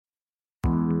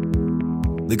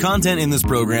The content in this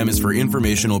program is for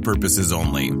informational purposes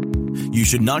only. You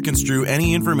should not construe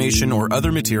any information or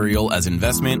other material as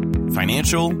investment,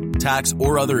 financial, tax,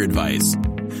 or other advice.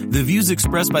 The views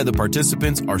expressed by the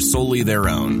participants are solely their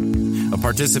own. A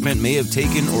participant may have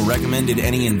taken or recommended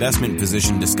any investment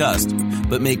position discussed,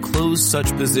 but may close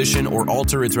such position or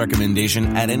alter its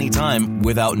recommendation at any time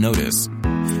without notice.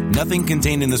 Nothing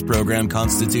contained in this program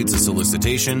constitutes a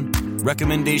solicitation,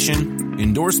 recommendation,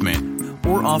 endorsement,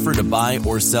 or offer to buy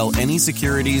or sell any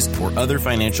securities or other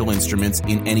financial instruments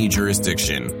in any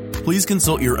jurisdiction. Please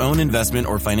consult your own investment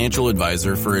or financial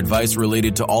advisor for advice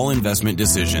related to all investment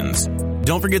decisions.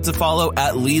 Don't forget to follow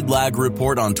at LeadLag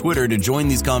Report on Twitter to join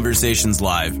these conversations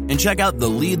live, and check out the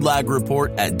LeadLag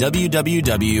Report at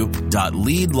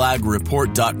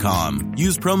www.leadlagreport.com.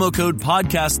 Use promo code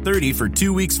podcast30 for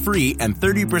 2 weeks free and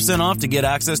 30% off to get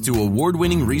access to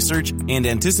award-winning research and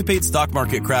anticipate stock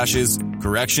market crashes,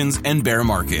 corrections, and bear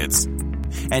markets.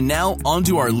 And now, on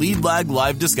to our LeadLag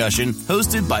live discussion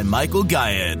hosted by Michael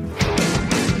Guyett.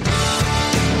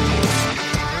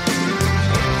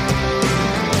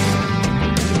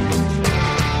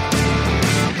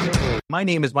 My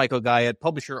name is Michael Guyett,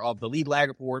 publisher of the LeadLag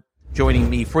Report. Joining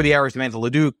me for the hour is Samantha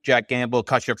LaDuc, Jack Gamble,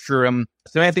 Kashyap, Sriram.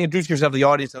 Samantha, introduce yourself to the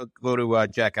audience. I'll go to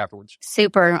Jack afterwards.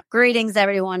 Super. Greetings,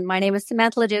 everyone. My name is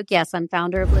Samantha LaDuc. Yes, I'm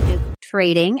founder of LaDuc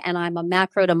Trading, and I'm a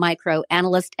macro to micro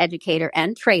analyst, educator,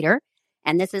 and trader.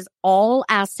 And this is all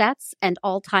assets and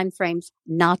all time frames,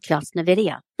 not just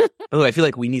Nvidia. By the way, I feel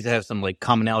like we need to have some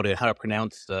commonality on how to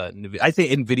pronounce Nvidia. I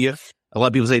say Nvidia. A lot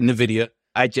of people say Nvidia.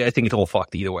 I think it's all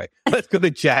fucked either way. Let's go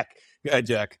to Jack. Go ahead,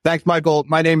 Jack. Thanks, Michael.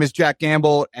 My name is Jack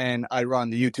Gamble, and I run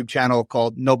the YouTube channel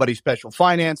called Nobody Special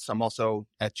Finance. I'm also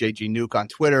at JG Nuke on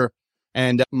Twitter.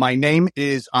 And my name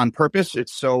is on purpose.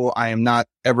 It's so I am not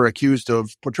ever accused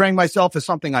of portraying myself as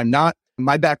something I'm not.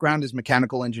 My background is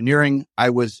mechanical engineering.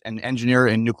 I was an engineer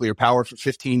in nuclear power for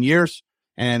 15 years.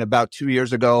 And about 2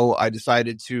 years ago, I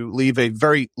decided to leave a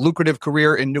very lucrative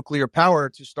career in nuclear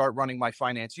power to start running my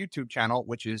finance YouTube channel,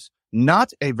 which is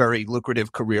not a very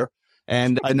lucrative career.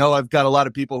 And I know I've got a lot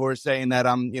of people who are saying that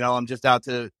I'm just out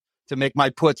to make my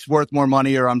puts worth more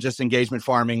money, or I'm just engagement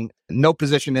farming. No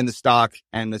position in the stock.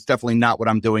 And it's definitely not what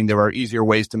I'm doing. There are easier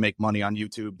ways to make money on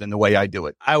YouTube than the way I do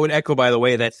it. I would echo, by the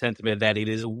way, that sentiment that it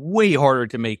is way harder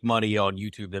to make money on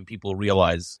YouTube than people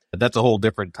realize. That's a whole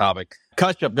different topic.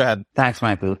 Kashyap, go ahead. Thanks,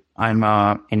 Michael. I'm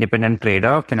an independent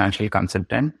trader, financial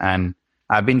consultant, and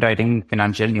I've been writing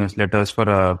financial newsletters for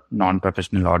a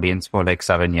non-professional audience for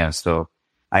 7 years. So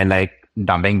I like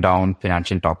dumbing down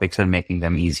financial topics and making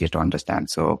them easier to understand.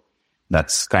 So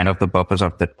that's kind of the purpose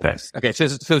of the thread. Okay, so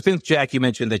since, Jack, you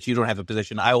mentioned that you don't have a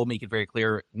position, I will make it very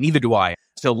clear, neither do I.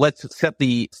 So let's set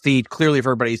the stage clearly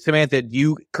for everybody. Samantha, do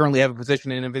you currently have a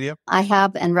position in Nvidia? I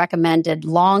have and recommended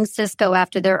long Cisco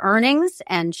after their earnings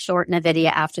and short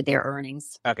Nvidia after their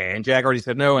earnings. Okay, and Jack already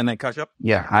said no, and then Kashyap?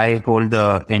 Yeah, I hold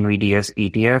the Nvidia's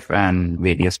ETF and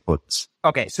various puts.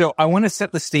 Okay, so I want to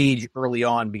set the stage early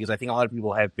on because I think a lot of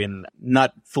people have been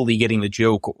not fully getting the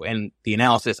joke and the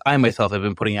analysis I myself have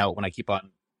been putting out when I keep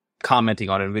on commenting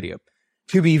on Nvidia.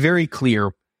 To be very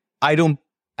clear, I don't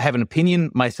have an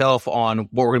opinion myself on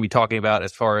what we're going to be talking about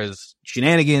as far as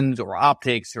shenanigans or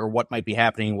optics or what might be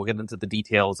happening. We'll get into the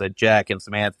details that Jack and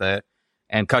Samantha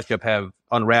and Kashyap have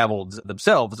unraveled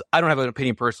themselves. I don't have an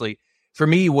opinion personally. For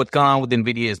me, what's gone on with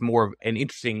Nvidia is more of an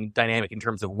interesting dynamic in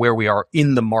terms of where we are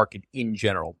in the market in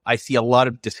general. I see a lot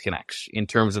of disconnects in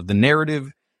terms of the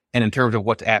narrative and in terms of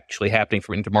what's actually happening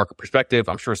from an intermarket perspective.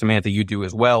 I'm sure, Samantha, you do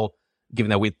as well, given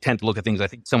that we tend to look at things, I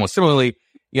think, somewhat similarly.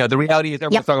 The reality is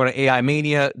everyone's talking about AI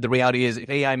mania. The reality is if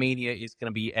AI mania is going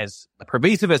to be as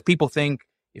pervasive as people think,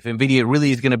 if Nvidia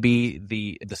really is going to be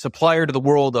the supplier to the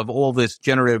world of all this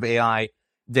generative AI,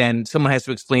 then someone has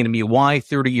to explain to me why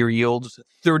 30-year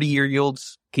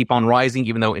yields keep on rising,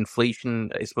 even though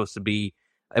inflation is supposed to be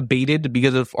abated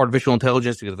because of artificial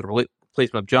intelligence, because of the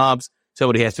replacement of jobs.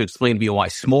 Somebody has to explain to me why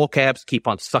small caps keep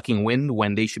on sucking wind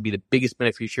when they should be the biggest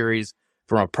beneficiaries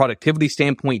from a productivity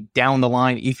standpoint down the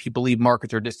line, if you believe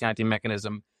markets are a discounting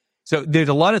mechanism. So there's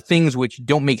a lot of things which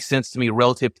don't make sense to me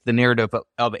relative to the narrative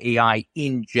of AI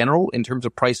in general in terms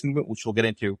of price movement, which we'll get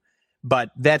into. But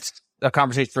that's a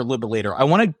conversation for a little bit later. I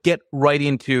want to get right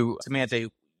into, Samantha,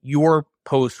 your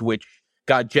post, which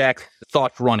got Jack's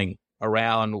thoughts running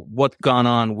around what's gone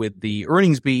on with the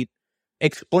earnings beat.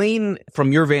 Explain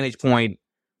from your vantage point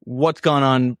what's gone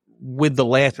on with the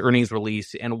last earnings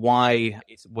release and why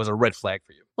it was a red flag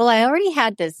for you. Well, I already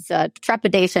had this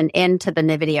trepidation into the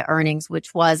Nvidia earnings,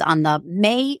 which was on the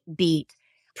May beat.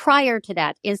 Prior to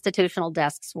that, institutional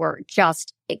desks were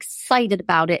just excited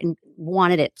about it and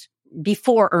wanted it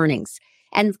before earnings.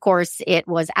 And of course, it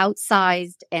was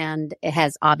outsized and it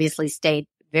has obviously stayed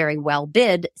very well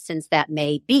bid since that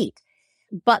May beat.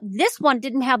 But this one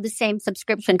didn't have the same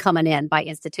subscription coming in by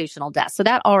institutional desks. So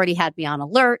that already had me on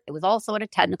alert. It was also at a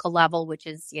technical level, which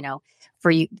is,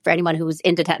 for anyone who's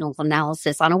into technical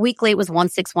analysis. On a weekly, it was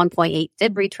 161.8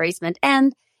 fib retracement.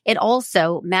 And it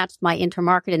also matched my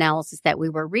intermarket analysis that we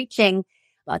were reaching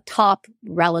a top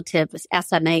relative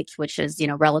SMH, which is,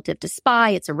 relative to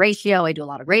SPY. It's a ratio. I do a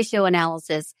lot of ratio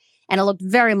analysis. And it looked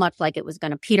very much like it was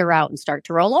going to peter out and start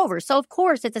to roll over. So, of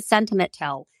course, it's a sentiment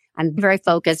tell. I'm very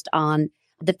focused on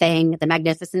the FANG, the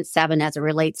Magnificent Seven, as it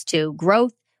relates to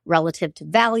growth relative to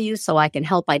value, so I can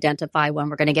help identify when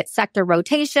we're going to get sector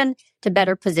rotation to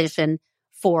better position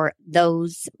for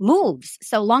those moves.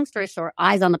 So long story short,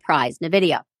 eyes on the prize,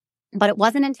 Nvidia. But it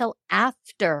wasn't until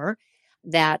after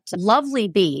that lovely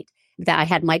beat that I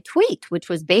had my tweet, which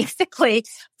was basically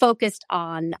focused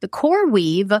on the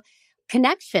CoreWeave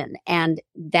connection. And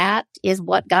that is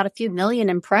what got a few million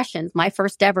impressions. My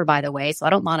first ever, by the way. So I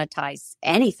don't monetize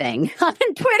anything on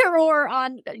Twitter or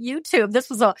on YouTube. This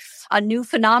was a new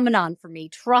phenomenon for me.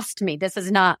 Trust me, this is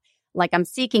not like I'm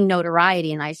seeking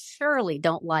notoriety. And I surely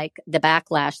don't like the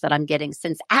backlash that I'm getting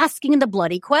since asking the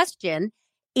bloody question,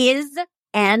 is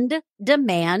end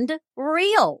demand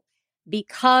real?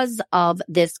 Because of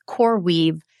this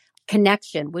CoreWeave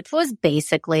connection, which was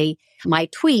basically my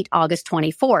tweet August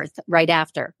 24th,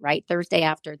 Thursday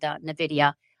after the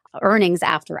Nvidia earnings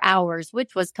after hours,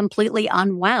 which was completely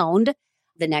unwound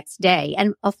the next day.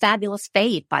 And a fabulous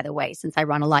fade, by the way, since I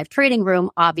run a live trading room.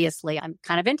 Obviously, I'm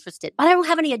kind of interested, but I don't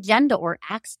have any agenda or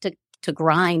axe to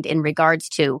grind in regards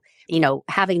to,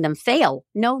 having them fail.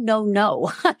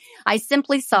 No. I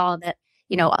simply saw that,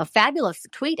 a fabulous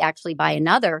tweet actually by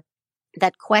another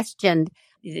that questioned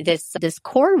this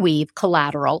CoreWeave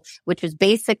collateral, which is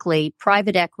basically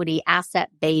private equity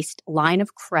asset-based line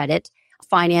of credit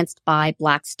financed by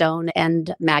Blackstone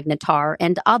and Magnetar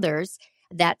and others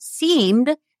that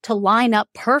seemed to line up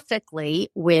perfectly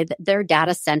with their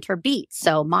data center beat.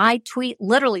 So my tweet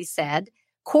literally said,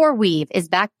 CoreWeave is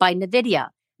backed by Nvidia,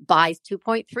 buys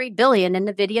 $2.3 billion in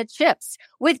Nvidia chips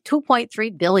with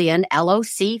 $2.3 billion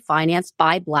LOC financed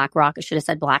by BlackRock. I should have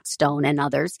said Blackstone and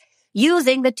others,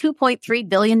 using the $2.3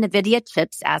 billion Nvidia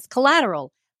chips as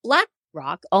collateral.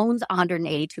 BlackRock owns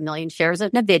 182 million shares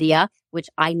of Nvidia, which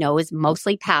I know is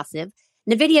mostly passive.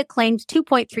 Nvidia claims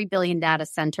 $2.3 billion data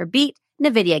center beat.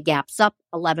 Nvidia gaps up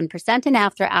 11% in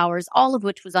after hours, all of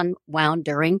which was unwound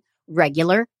during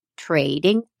regular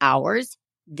trading hours.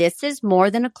 This is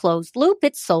more than a closed loop.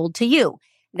 It's sold to you.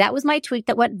 That was my tweet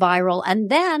that went viral. And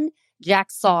then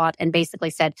Jack saw it and basically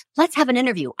said, let's have an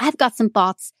interview. I've got some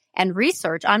thoughts and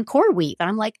research on CoreWeave. And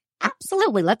I'm like,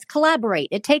 absolutely, let's collaborate.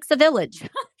 It takes a village.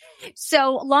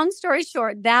 So long story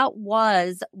short, that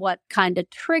was what kind of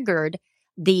triggered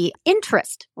the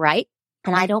interest, right?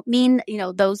 And I don't mean,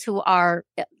 those who are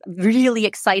really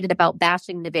excited about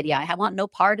bashing Nvidia. I want no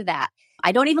part of that.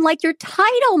 I don't even like your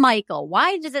title, Michael.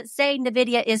 Why does it say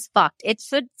Nvidia is fucked? It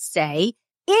should say,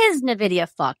 is Nvidia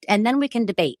fucked? And then we can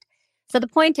debate. So the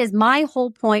point is, my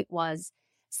whole point was,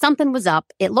 something was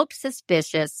up. It looked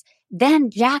suspicious.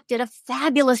 Then Jack did a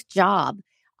fabulous job.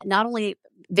 Not only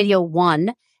video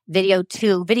 1, video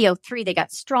 2, video 3, they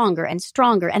got stronger and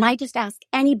stronger. And I just ask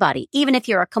anybody, even if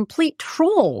you're a complete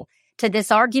troll to this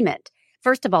argument,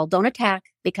 first of all, don't attack,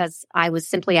 because I was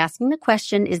simply asking the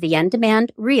question, is the end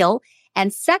demand real?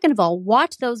 And second of all,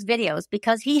 watch those videos,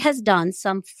 because he has done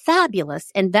some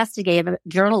fabulous investigative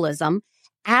journalism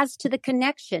as to the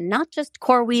connection, not just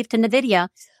CoreWeave to Nvidia,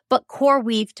 but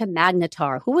CoreWeave to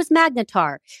Magnetar. Who was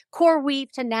Magnetar?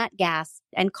 CoreWeave to Nat Gas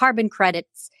and carbon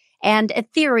credits and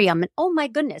Ethereum. And oh my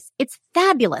goodness, it's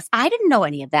fabulous. I didn't know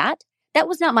any of that. That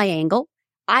was not my angle.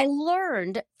 I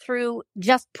learned through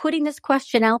just putting this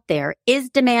question out there, is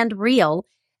demand real,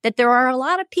 that there are a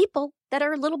lot of people that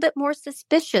are a little bit more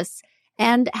suspicious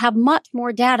and have much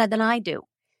more data than I do.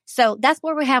 So that's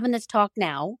where we're having this talk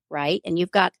now, right? And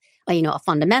you've got, a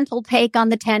fundamental take on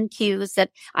the 10 Qs that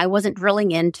I wasn't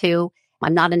drilling into.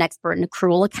 I'm not an expert in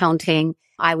accrual accounting.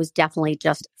 I was definitely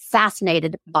just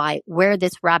fascinated by where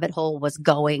this rabbit hole was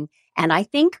going. And I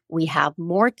think we have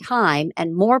more time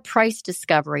and more price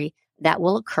discovery that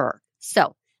will occur.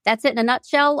 So that's it in a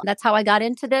nutshell. That's how I got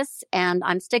into this. And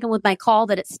I'm sticking with my call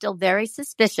that it's still very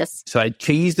suspicious. So I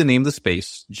changed the name of the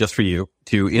space just for you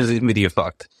to is Nvidia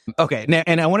fucked? Okay. Now,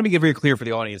 and I want to make it very clear for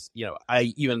the audience.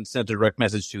 I even sent a direct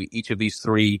message to each of these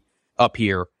three up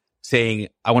here saying,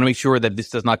 I want to make sure that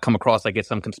this does not come across like it's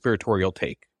some conspiratorial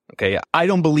take. Okay. I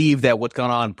don't believe that what's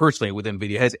gone on personally with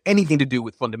Nvidia has anything to do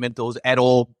with fundamentals at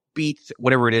all, beats,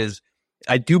 whatever it is.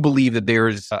 I do believe that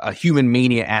there's a human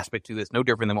mania aspect to this, no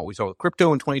different than what we saw with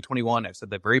crypto in 2021. I've said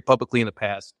that very publicly in the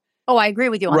past. Oh, I agree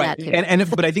with you on that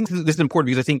too. But I think this is important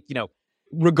because I think,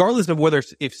 regardless of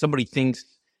if somebody thinks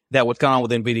that what's gone on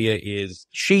with Nvidia is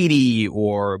shady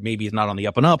or maybe it's not on the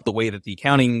up and up, the way that the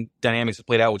accounting dynamics have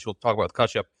played out, which we'll talk about with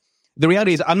Kashyap, the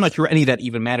reality is I'm not sure any of that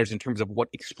even matters in terms of what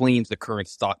explains the current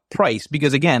stock price.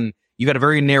 Because again, you've got a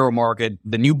very narrow market.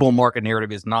 The new bull market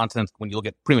narrative is nonsense when you look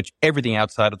at pretty much everything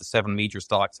outside of the 7 major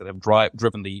stocks that have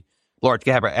driven the large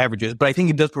cap averages. But I think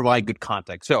it does provide good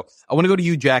context. So I want to go to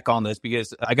you, Jack, on this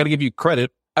because I got to give you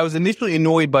credit. I was initially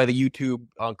annoyed by the YouTube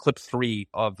clip 3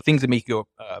 of things that make you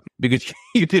go, because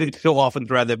you did it so often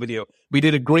throughout that video. We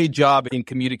did a great job in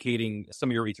communicating some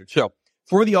of your research. So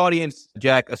for the audience,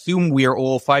 Jack, assume we are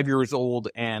all 5 years old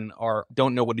and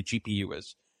don't know what a GPU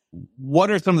is. What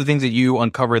are some of the things that you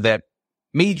uncovered that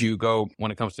made you go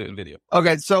when it comes to NVIDIA?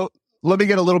 Okay, so let me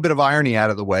get a little bit of irony out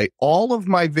of the way. All of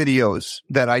my videos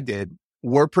that I did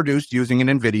were produced using an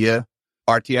NVIDIA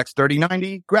RTX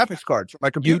 3090 graphics cards for my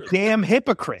computer. You damn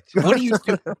hypocrite. What are you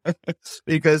doing?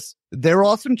 Because they're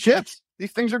awesome chips.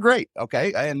 These things are great,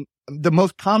 okay? And the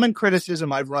most common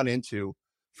criticism I've run into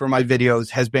for my videos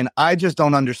has been, I just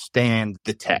don't understand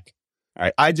the tech. All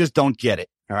right, I just don't get it.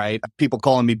 All right, people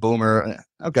calling me boomer.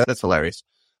 Okay, that's hilarious.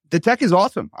 The tech is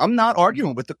awesome. I'm not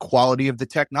arguing with the quality of the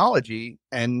technology.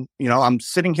 And, I'm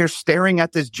sitting here staring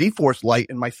at this GeForce light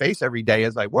in my face every day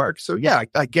as I work. So yeah,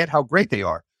 I get how great they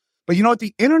are. But you know what?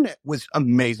 The internet was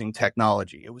amazing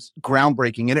technology. It was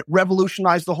groundbreaking and it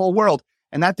revolutionized the whole world.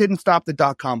 And that didn't stop the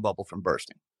dot-com bubble from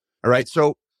bursting. All right.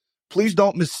 So please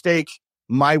don't mistake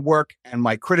my work and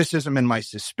my criticism and my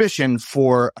suspicion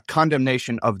for a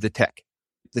condemnation of the tech.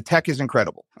 The tech is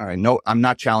incredible. All right. No, I'm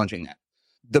not challenging that.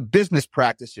 The business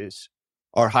practices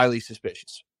are highly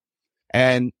suspicious.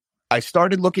 And I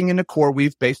started looking into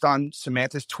CoreWeave based on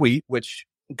Samantha's tweet, which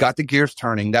got the gears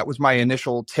turning. That was my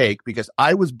initial take because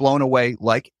I was blown away,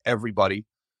 like everybody,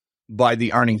 by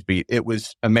the earnings beat. It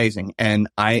was amazing. And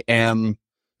I am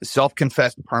a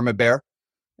self-confessed perma bear.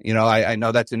 I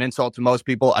know that's an insult to most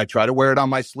people. I try to wear it on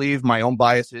my sleeve. My own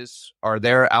biases are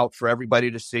there out for everybody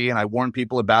to see. And I warn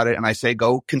people about it. And I say,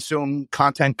 go consume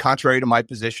content contrary to my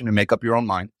position and make up your own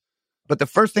mind. But the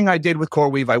first thing I did with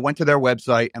CoreWeave, I went to their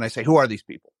website and I say, who are these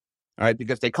people? All right.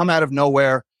 Because they come out of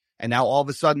nowhere and now all of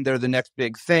a sudden they're the next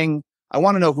big thing. I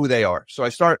want to know who they are. So I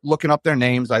start looking up their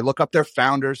names. I look up their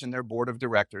founders and their board of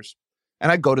directors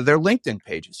and I go to their LinkedIn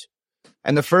pages.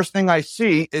 And the first thing I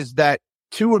see is that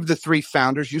 2 of the 3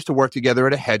 founders used to work together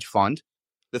at a hedge fund.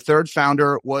 The third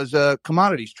founder was a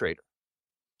commodities trader.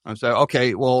 I said,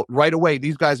 okay, well, right away,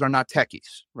 these guys are not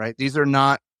techies, right? These are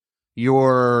not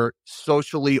your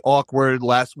socially awkward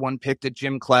last one picked at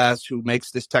gym class who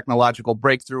makes this technological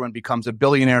breakthrough and becomes a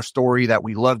billionaire story that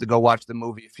we love to go watch the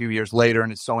movie a few years later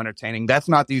and it's so entertaining. That's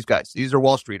not these guys. These are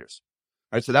Wall Streeters.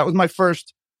 All right, so that was my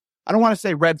first, I don't want to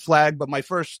say red flag, but my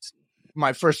first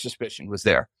suspicion was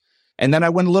there. And then I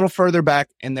went a little further back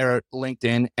in their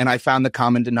LinkedIn and I found the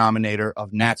common denominator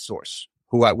of NatSource,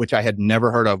 which I had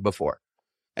never heard of before.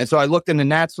 And so I looked into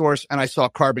NatSource and I saw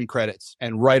carbon credits.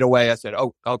 And right away I said,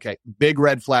 oh, okay, big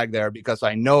red flag there because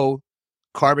I know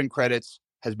carbon credits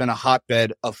has been a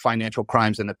hotbed of financial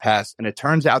crimes in the past. And it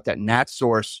turns out that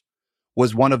NatSource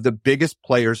was one of the biggest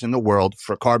players in the world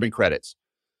for carbon credits.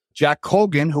 Jack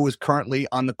Colgan, who is currently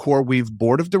on the CoreWeave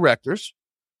board of directors,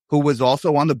 who was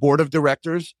also on the board of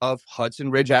directors of Hudson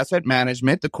Ridge Asset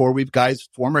Management, the CoreWeave guy's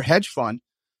former hedge fund.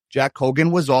 Jack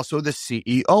Colgan was also the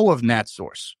CEO of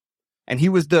NatSource. And he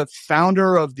was the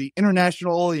founder of the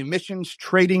International Emissions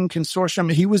Trading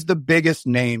Consortium. He was the biggest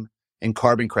name in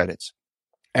carbon credits.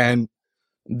 And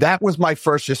that was my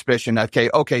first suspicion.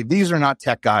 Okay, these are not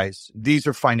tech guys. These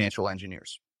are financial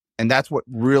engineers. And that's what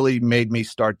really made me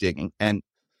start digging. And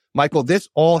Michael, this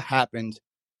all happened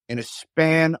in a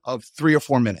span of 3 or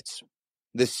 4 minutes.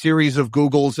 This series of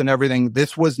Googles and everything.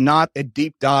 This was not a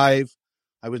deep dive.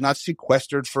 I was not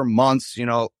sequestered for months.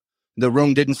 The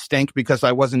room didn't stink because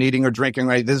I wasn't eating or drinking,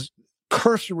 right? This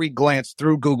cursory glance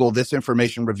through Google, this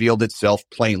information revealed itself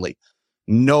plainly.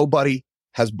 Nobody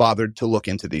has bothered to look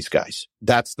into these guys.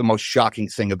 That's the most shocking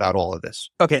thing about all of this.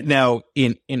 Okay. Now,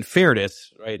 in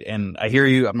fairness, right? And I hear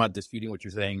you. I'm not disputing what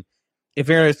you're saying. In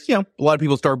fairness, a lot of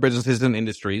people start businesses in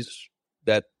industries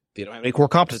that they don't have any core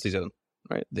competencies in,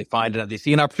 right? They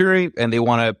see an opportunity and they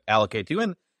want to allocate to.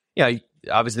 And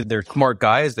obviously they're smart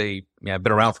guys. They have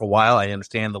been around for a while. I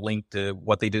understand the link to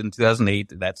what they did in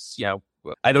 2008. That's,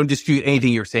 I don't dispute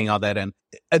anything you're saying on that end.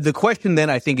 The question then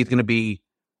I think is going to be,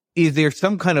 is there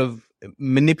some kind of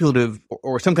manipulative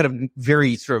or some kind of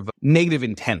very sort of negative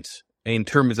intent in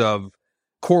terms of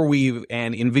CoreWeave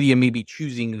and Nvidia may be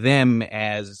choosing them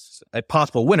as a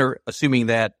possible winner, assuming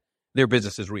that their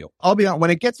business is real? I'll be honest,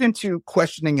 when it gets into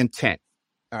questioning intent,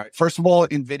 all right, first of all,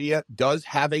 Nvidia does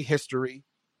have a history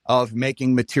of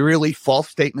making materially false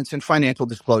statements in financial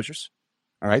disclosures.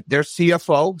 All right. Their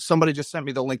CFO, somebody just sent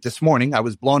me the link this morning. I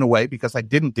was blown away because I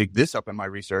didn't dig this up in my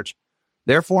research.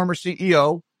 Their former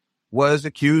CEO was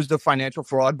accused of financial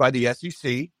fraud by the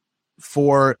SEC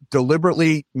for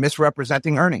deliberately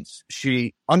misrepresenting earnings.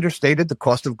 She understated the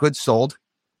cost of goods sold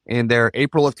in their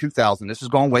April of 2000. This is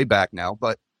going way back now,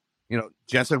 but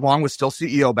Jensen Huang was still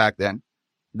CEO back then.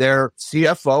 Their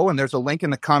CFO, and there's a link in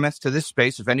the comments to this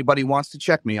space if anybody wants to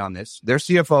check me on this, their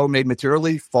CFO made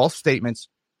materially false statements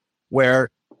where,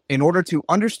 in order to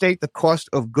understate the cost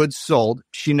of goods sold,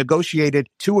 she negotiated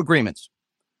 2 agreements.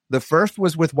 The first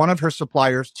was with one of her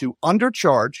suppliers to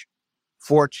undercharge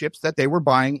for chips that they were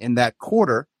buying in that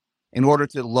quarter in order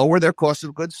to lower their cost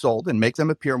of goods sold and make them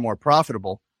appear more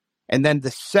profitable. And then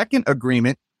the second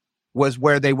agreement was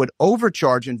where they would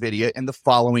overcharge Nvidia in the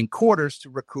following quarters to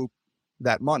recoup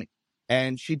that money.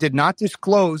 And she did not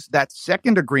disclose that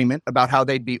second agreement about how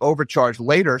they'd be overcharged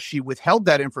later. She withheld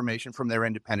that information from their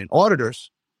independent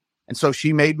auditors. And so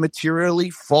she made materially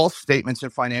false statements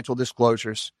in financial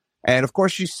disclosures. And of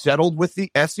course, she settled with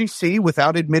the SEC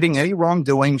without admitting any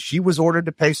wrongdoing. She was ordered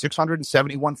to pay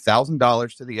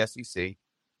 $671,000 to the SEC,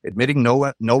 admitting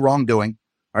no wrongdoing.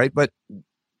 All right. But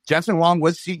Jensen Huang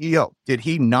was CEO. Did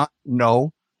he not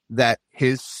know that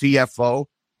his CFO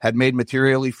had made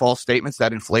materially false statements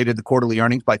that inflated the quarterly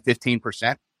earnings by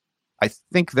 15%? I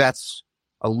think that's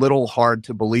a little hard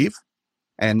to believe.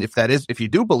 And if you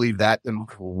do believe that, then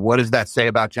what does that say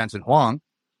about Jensen Huang?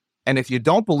 And if you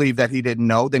don't believe that he didn't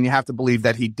know, then you have to believe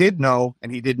that he did know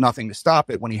and he did nothing to stop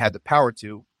it when he had the power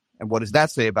to. And what does that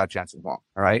say about Jensen Huang?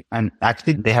 All right. And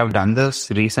actually, they have done this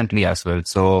recently as well.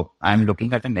 So I'm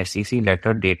looking at an SEC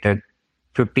letter dated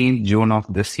 15th June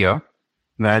of this year,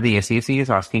 where the SEC is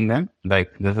asking them,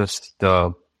 like, this is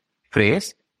the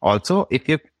phrase. Also, if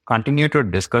you continue to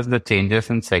discuss the changes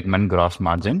in segment gross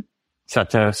margin,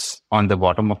 such as on the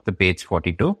bottom of the page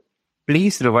 42,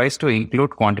 please revise to include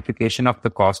quantification of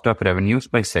the cost of revenues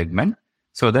by segment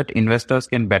so that investors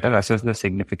can better assess the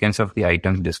significance of the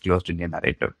items disclosed in the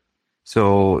narrative.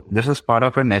 So this is part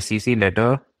of an SEC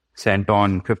letter sent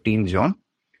on 15th June,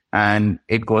 and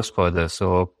it goes further.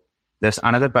 So there's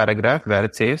another paragraph where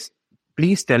it says,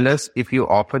 please tell us if you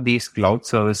offer these cloud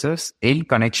services in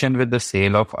connection with the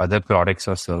sale of other products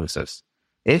or services.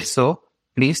 If so,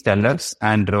 please tell us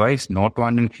and revise Note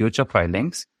 1 in future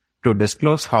filings to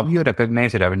disclose how you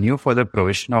recognize revenue for the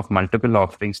provision of multiple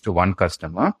offerings to one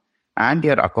customer and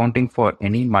your accounting for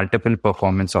any multiple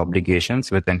performance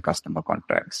obligations within customer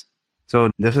contracts. So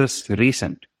this is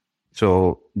recent.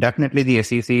 So definitely the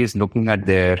SEC is looking at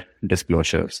their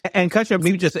disclosures. And Kashyap,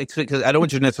 maybe just because I don't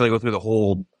want you to necessarily go through the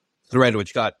whole thread,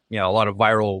 which got a lot of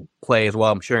viral play as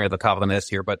well. I'm sharing at the top of the list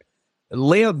here, but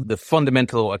lay out the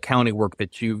fundamental accounting work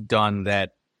that you've done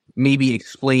that maybe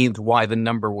explains why the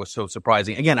number was so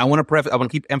surprising. Again, I want to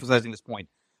keep emphasizing this point.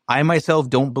 I myself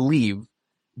don't believe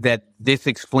that this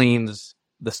explains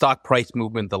the stock price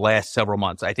movement the last several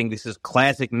months. I think this is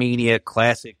classic mania,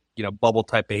 classic, bubble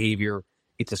type behavior.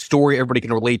 It's a story everybody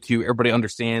can relate to. Everybody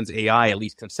understands AI, at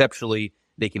least conceptually.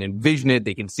 They can envision it.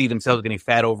 They can see themselves getting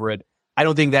fat over it. I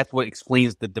don't think that's what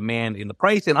explains the demand in the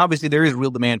price. And obviously there is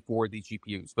real demand for these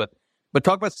GPUs, but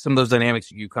talk about some of those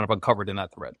dynamics you kind of uncovered in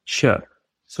that thread. Sure.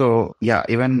 So yeah,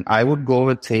 even I would go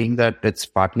with saying that it's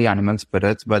partly animal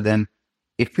spirits, but then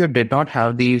if you did not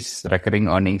have these recurring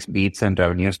earnings beats and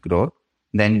revenues growth,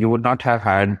 then you would not have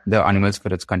had the animal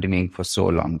spirits continuing for so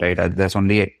long, right? There's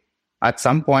only at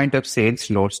some point if sales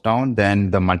slows down,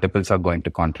 then the multiples are going to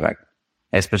contract,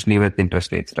 especially with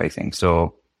interest rates rising.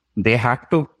 So they have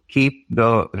to keep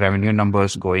the revenue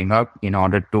numbers going up in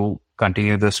order to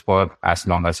continue this for as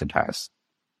long as it has.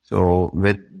 So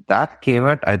with that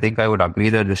caveat, I think I would agree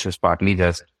that this is partly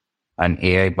just an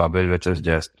AI bubble, which is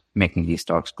just making these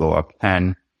stocks go up.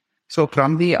 And so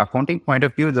from the accounting point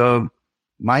of view,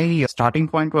 my starting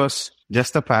point was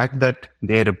just the fact that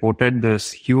they reported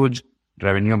this huge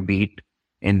revenue beat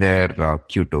in their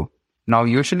Q2. Now,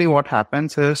 usually what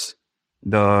happens is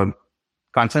the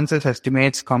consensus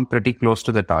estimates come pretty close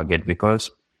to the target,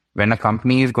 because when a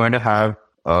company is going to have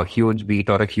a huge beat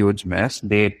or a huge miss,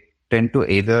 they tend to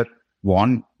either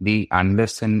warn the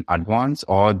analysts in advance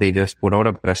or they just put out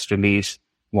a press release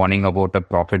warning about a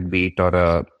profit beat or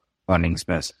a earnings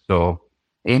miss. So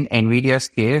in Nvidia's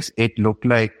case, it looked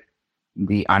like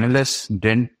the analysts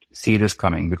didn't see this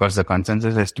coming because the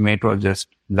consensus estimate was just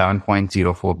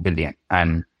 11.04 billion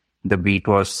and the beat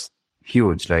was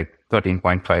huge, like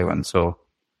 13.51. So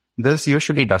This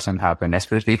usually doesn't happen,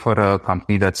 especially for a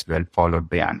company that's well followed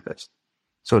by analysts.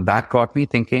 So that got me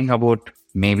thinking about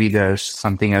maybe there's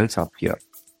something else up here.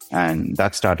 And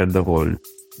that started the whole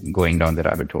going down the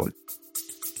rabbit hole.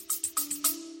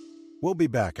 We'll be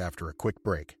back after a quick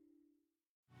break.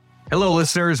 Hello,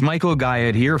 listeners. Michael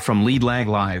Guyette here from LeadLag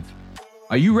Live.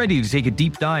 Are you ready to take a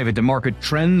deep dive into market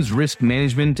trends, risk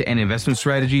management, and investment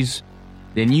strategies?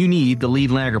 Then you need the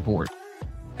LeadLag Report.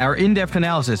 Our in-depth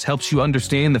analysis helps you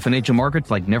understand the financial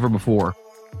markets like never before.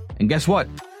 And guess what?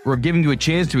 We're giving you a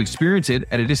chance to experience it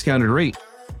at a discounted rate.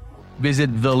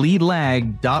 Visit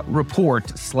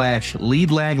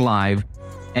theleadlag.report/leadlaglive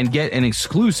and get an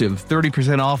exclusive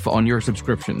 30% off on your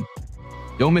subscription.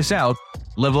 Don't miss out.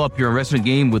 Level up your investment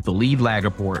game with the LeadLag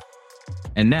Report.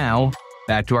 And now,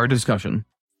 back to our discussion.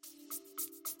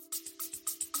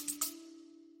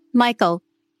 Michael,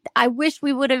 I wish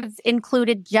we would have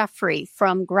included Jeffrey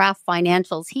from Graph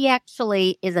Financials. He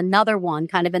actually is another one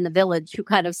kind of in the village who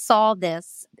kind of saw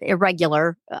this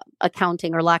irregular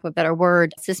accounting, or lack of a better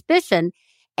word, suspicion,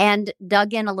 and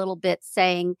dug in a little bit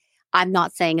saying, I'm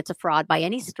not saying it's a fraud by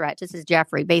any stretch. This is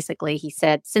Jeffrey. Basically, he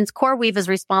said, since CoreWeave is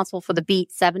responsible for the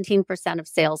beat 17% of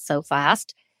sales so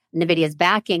fast, Nvidia is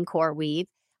backing CoreWeave.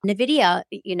 Nvidia,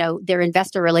 their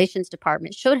investor relations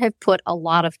department should have put a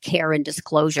lot of care and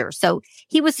disclosure. So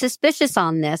he was suspicious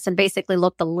on this and basically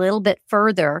looked a little bit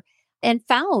further and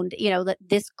found, that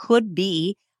this could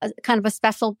be a kind of a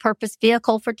special purpose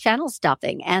vehicle for channel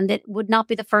stuffing. And it would not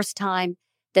be the first time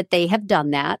that they have done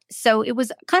that. So it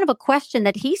was kind of a question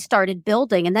that he started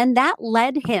building. And then that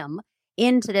led him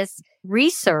into this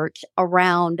research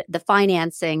around the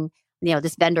financing.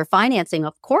 This vendor financing,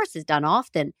 of course, is done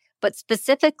often. But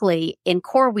specifically in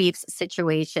CoreWeave's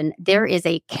situation, there is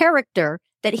a character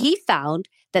that he found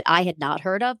that I had not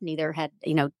heard of. Neither had,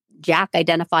 Jack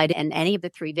identified in any of the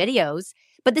 3 videos.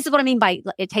 But this is what I mean by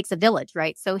it takes a village,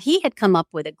 right? So he had come up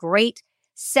with a great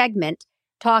segment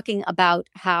talking about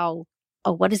how,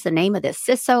 what is the name of this?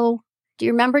 Ciso? Do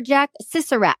you remember, Jack?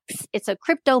 Cisorex. It's a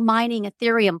crypto mining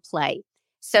Ethereum play.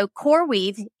 So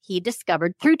CoreWeave, he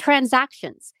discovered through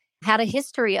transactions, had a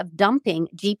history of dumping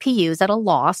GPUs at a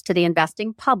loss to the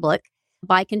investing public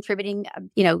by contributing,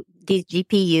 these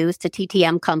GPUs to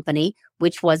TTM Company,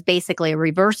 which was basically a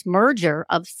reverse merger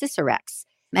of Cisorex,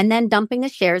 and then dumping the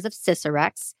shares of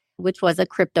Cisorex, which was a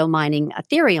crypto mining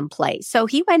Ethereum play. So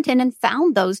he went in and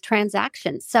found those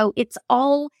transactions. So it's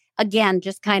all, again,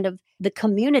 just kind of the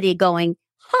community going,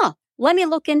 let me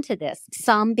look into this.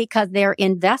 Some because they're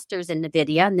investors in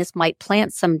Nvidia, and this might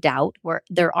plant some doubt where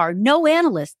there are no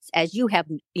analysts, as you have,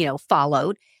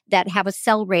 followed, that have a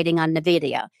sell rating on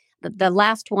Nvidia. The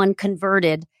last one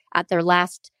converted at their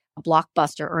last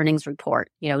blockbuster earnings report,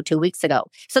 2 weeks ago.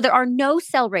 So there are no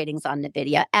sell ratings on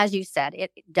Nvidia. As you said, it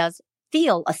does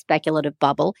feel a speculative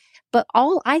bubble. But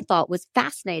all I thought was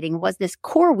fascinating was this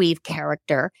CoreWeave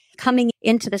character coming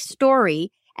into the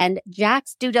story. And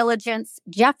Jack's due diligence,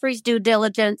 Jeffrey's due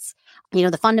diligence,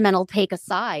 the fundamental take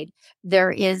aside, there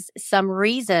is some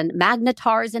reason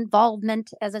Magnetar's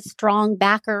involvement as a strong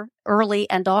backer early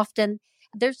and often.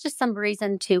 There's just some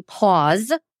reason to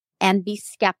pause and be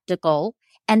skeptical.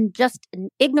 And just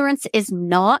ignorance is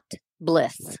not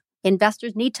bliss.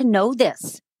 Investors need to know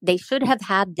this. They should have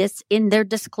had this in their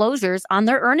disclosures on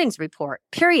their earnings report,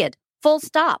 period. Full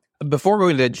stop. Before we go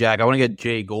into Jack, I want to get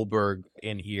Jay Goldberg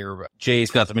in here.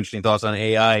 Jay's got some interesting thoughts on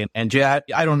AI. And Jay,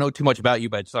 I don't know too much about you,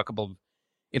 but I saw a couple of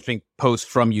interesting posts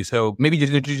from you. So maybe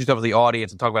just introduce yourself to the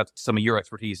audience and talk about some of your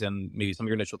expertise and maybe some of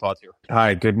your initial thoughts here.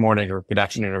 Hi, good morning or good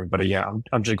afternoon, everybody. Yeah,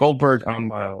 I'm Jay Goldberg.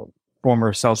 I'm a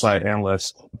former sell-side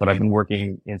analyst, but I've been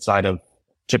working inside of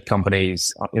chip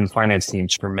companies in finance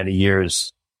teams for many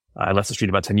years. I left the street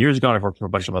about 10 years ago, and I've worked for a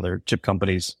bunch of other chip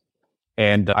companies.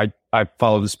 And I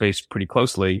follow the space pretty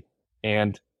closely.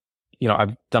 And,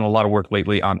 I've done a lot of work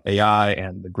lately on AI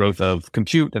and the growth of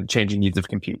compute and the changing needs of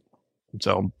compute. And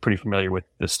so I'm pretty familiar with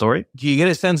this story. Do you get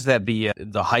a sense that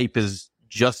the hype is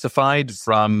justified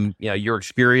from your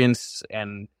experience?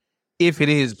 And if it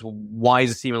is, why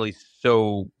is it seemingly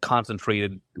so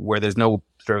concentrated where there's no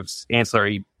sort of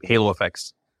ancillary halo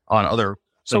effects on other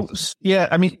places?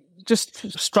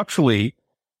 Just structurally,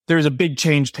 there's a big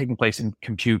change taking place in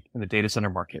compute in the data center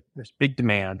market. There's big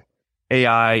demand.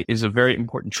 AI is a very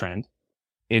important trend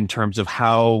in terms of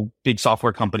how big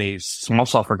software companies, small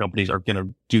software companies are going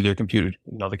to do their compute,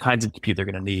 the kinds of compute they're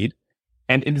going to need.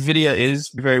 And Nvidia is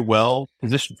very well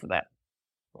positioned for that.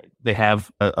 They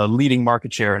have a leading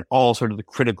market share in all sort of the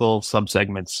critical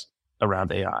subsegments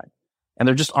around AI. And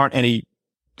there just aren't any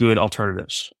good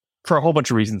alternatives for a whole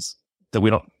bunch of reasons that we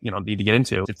don't, need to get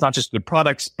into. It's not just good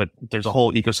products, but there's a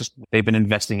whole ecosystem they've been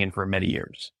investing in for many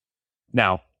years.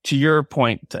 Now, to your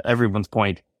point, to everyone's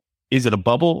point, is it a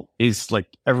bubble? Is like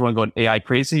everyone going AI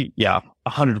crazy? Yeah,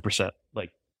 100%.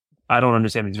 Like, I don't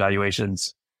understand these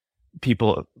valuations.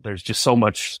 There's just so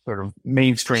much sort of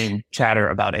mainstream chatter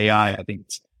about AI. I think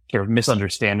it's kind of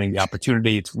misunderstanding the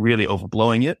opportunity. It's really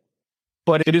overblowing it,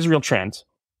 but it is a real trend.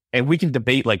 And we can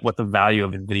debate like what the value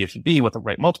of Nvidia should be, what the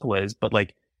right multiple is, but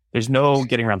like there's no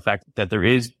getting around the fact that there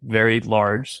is very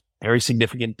large, very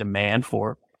significant demand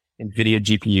for Nvidia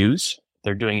GPUs.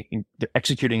 They're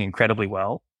executing incredibly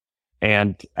well.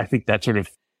 And I think that sort of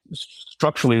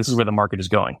structurally, this is where the market is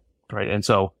going, right? And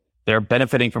so they're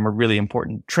benefiting from a really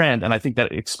important trend. And I think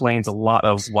that explains a lot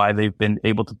of why they've been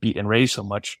able to beat and raise so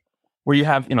much, where you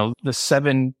have, the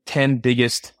 7, 10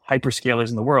 biggest hyperscalers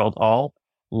in the world all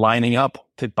lining up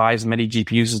to buy as many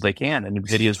GPUs as they can. And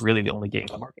NVIDIA is really the only game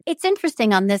in the market. It's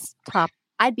interesting on this topic.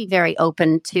 I'd be very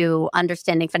open to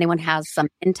understanding if anyone has some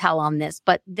intel on this,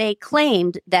 but they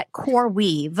claimed that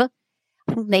CoreWeave,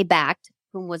 whom they backed,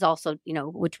 whom was also,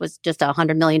 which was just a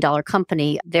 $100 million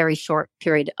company very short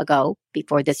period ago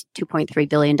before this $2.3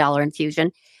 billion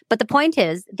infusion. But the point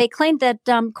is, they claimed that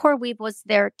CoreWeave was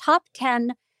their top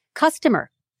 10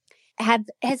 customer.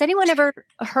 Has anyone ever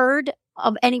heard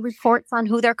of any reports on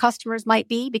who their customers might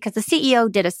be? Because the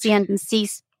CEO did a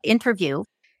CNBC interview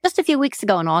just a few weeks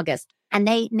ago in August, and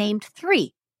they named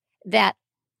 3 that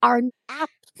are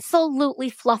absolutely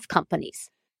fluff companies.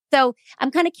 So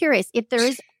I'm kind of curious if there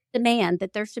is demand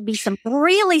that there should be some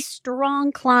really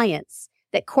strong clients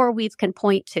that CoreWeave can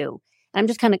point to. And I'm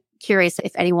just kind of curious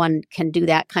if anyone can do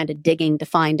that kind of digging to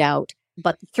find out.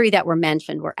 But the 3 that were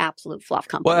mentioned were absolute fluff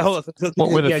companies. Well, hold on.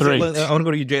 What were the 3? I want to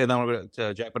go to you, Jay, and then I want to go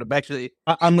to Jack. But actually,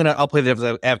 I'll play the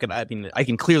devil's advocate. I mean, I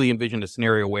can clearly envision a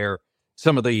scenario where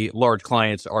some of the large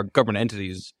clients are government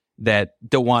entities that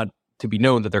don't want to be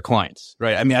known that they're clients,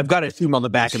 right? I mean, I've got to assume on the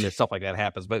back end that stuff like that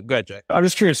happens. But go ahead, Jack. I'm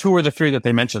just curious, who were the 3 that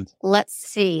they mentioned? Let's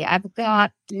see. I've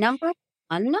got number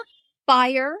 1,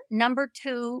 Fire, number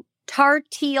 2,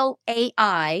 Tarteel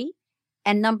AI,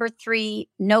 and number 3,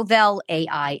 Novel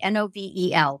AI,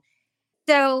 Novel.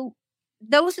 So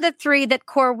those are the 3 that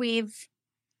CoreWeave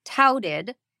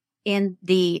touted in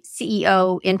the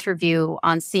CEO interview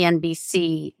on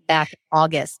CNBC back in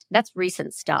August. That's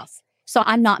recent stuff. So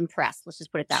I'm not impressed. Let's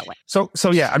just put it that way. So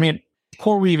yeah, I mean,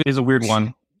 CoreWeave is a weird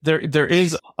one. There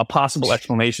is a possible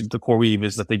explanation to CoreWeave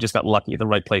is that they just got lucky at the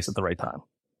right place at the right time.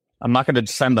 I'm not going to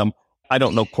defend them. I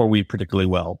don't know CoreWeave particularly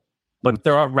well, but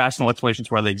there are rational explanations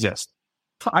why they exist.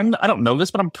 I don't know this,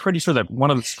 but I'm pretty sure that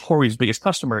one of CoreWeave's biggest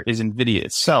customer is NVIDIA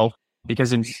itself,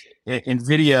 because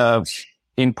NVIDIA,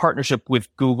 in partnership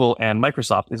with Google and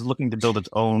Microsoft, is looking to build its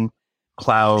own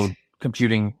cloud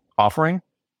computing offering,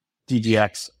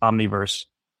 DGX, Omniverse.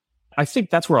 I think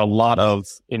that's where a lot of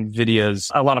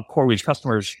CoreWeave's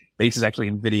customers base is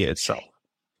actually NVIDIA itself.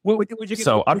 I'm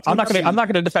not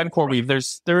going to defend CoreWeave.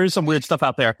 There is some weird stuff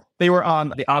out there. They were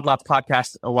on the Odd Lots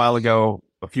podcast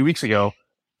a few weeks ago,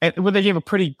 and where they gave a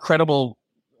pretty credible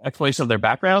explanation of their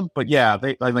background. But yeah,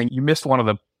 I think you missed one of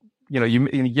the,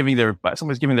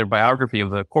 someone's giving their biography of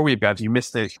the CoreWeave guys. You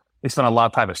missed it. They spent a lot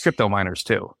of time as crypto miners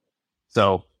too.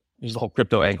 So there's the whole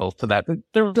crypto angle to that.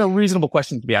 There are reasonable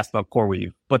questions to be asked about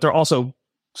CoreWeave, but there are also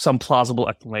some plausible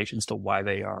explanations to why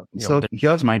they are. So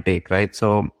here's my take, right?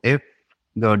 So if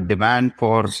the demand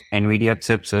for NVIDIA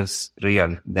chips is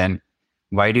real, then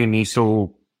why do you need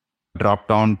to drop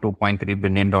down $2.3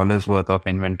 billion worth of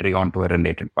inventory onto a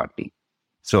related party?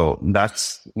 So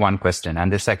that's one question.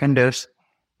 And the second is,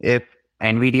 if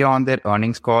NVIDIA on their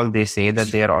earnings call, they say that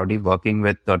they are already working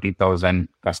with 30,000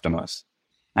 customers.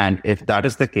 And if that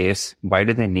is the case, why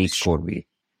do they need CoreWeave?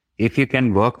 If you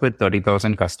can work with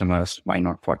 30,000 customers, why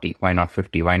not 40? Why not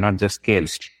 50? Why not just scale?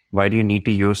 Why do you need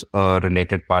to use a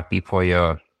related party for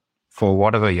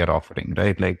whatever you're offering,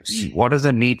 right? Like, what is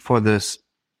the need for this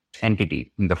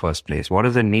entity in the first place? What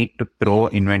is the need to throw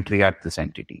inventory at this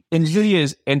entity? NVIDIA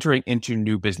is entering into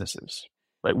new businesses,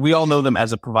 right? We all know them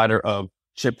as a provider of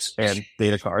chips and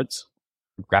data cards,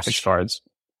 graphics cards,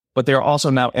 but they're also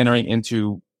now entering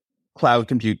into cloud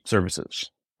compute services,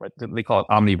 right? They call it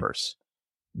Omniverse.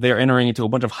 They're entering into a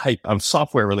bunch of hype of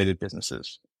software related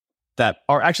businesses that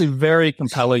are actually very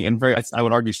compelling and very, I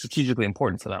would argue, strategically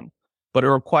important for them. But it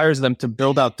requires them to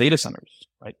build out data centers,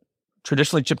 right?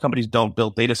 Traditionally, chip companies don't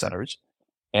build data centers,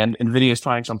 and NVIDIA is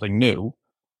trying something new.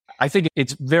 I think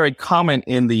it's very common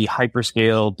in the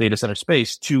hyperscale data center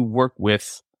space to work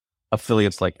with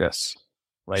affiliates like this,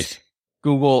 right?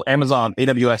 Google, Amazon,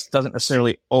 AWS doesn't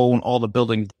necessarily own all the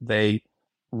buildings they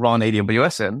run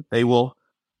AWS in. They will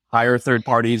hire third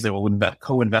parties. They will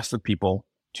co-invest with people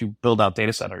to build out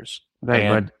data centers. Right,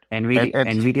 And, but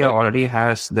Nvidia already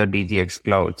has the DGX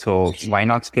cloud, so why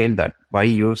not scale that? Why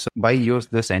use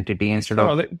this entity instead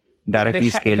of directly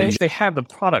scaling? They have the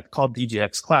product called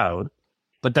DGX Cloud,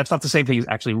 but that's not the same thing as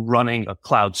actually running a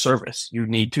cloud service. You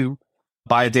need to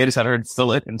buy a data center and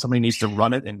fill it, and somebody needs to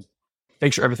run it and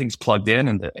make sure everything's plugged in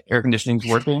and the air conditioning's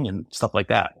working and stuff like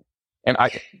that. And I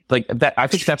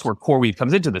think that's where CoreWeave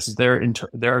comes into this. Is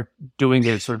they're doing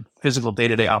the sort of physical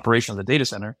day-to-day operation of the data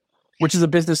center, which is a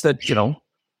business that,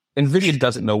 Nvidia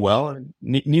doesn't know well, and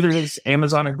neither does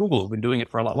Amazon and Google, who've been doing it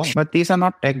for a lot longer. But these are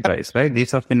not tech guys, right?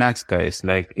 These are finance guys.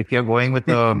 Like, if you're going with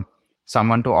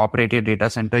someone to operate your data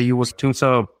center, you would choose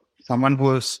someone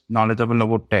who is knowledgeable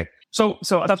about tech. So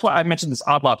that's why I mentioned this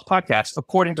Odd Lots podcast.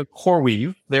 According to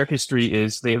CoreWeave, their history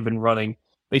is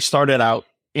they started out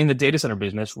in the data center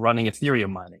business running Ethereum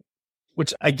mining,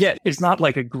 which I get is not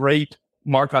like a great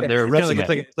mark on their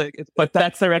resume. But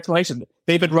that's their explanation.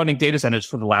 They've been running data centers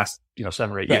for the last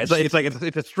 7 or 8 years.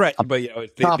 It's a stretch, but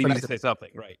they need to say something,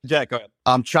 right? Jack, go ahead.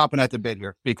 I'm chopping at the bit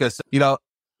here because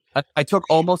I took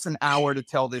almost an hour to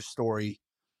tell this story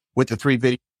with the 3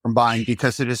 videos combined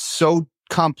because it is so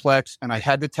complex, and I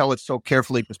had to tell it so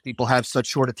carefully because people have such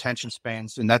short attention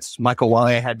spans, and that's, Michael,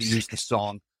 why I had to use the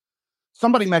song.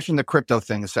 Somebody mentioned the crypto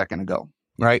thing a second ago,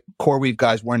 right? CoreWeave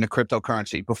guys were in the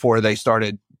cryptocurrency before they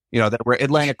started, that were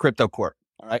Atlantic Crypto Corp,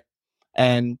 all right?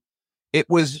 And it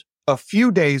was a few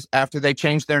days after they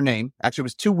changed their name. Actually, it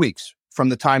was 2 weeks from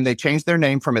the time they changed their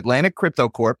name from Atlantic Crypto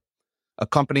Corp, a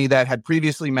company that had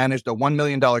previously managed a $1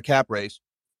 million cap raise.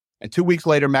 And 2 weeks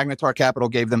later, Magnetar Capital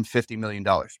gave them $50 million.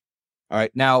 All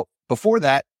right. Now, before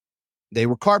that, they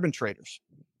were carbon traders.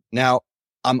 Now,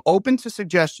 I'm open to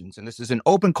suggestions, and this is an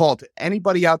open call to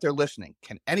anybody out there listening.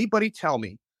 Can anybody tell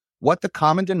me what the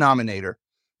common denominator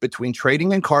between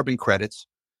trading in carbon credits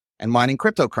and mining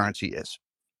cryptocurrency is?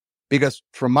 Because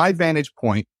from my vantage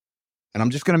point, and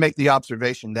I'm just going to make the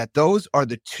observation that those are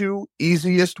the 2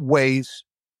 easiest ways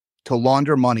to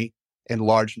launder money in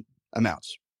large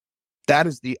amounts. That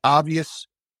is the obvious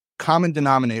common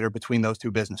denominator between those 2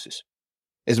 businesses,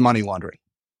 is money laundering.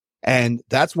 And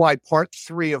that's why part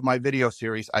 3 of my video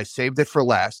series, I saved it for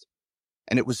last.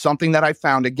 And it was something that I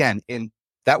found again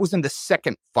that was in the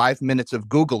second 5 minutes of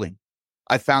Googling.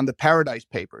 I found the Paradise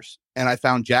Papers, and I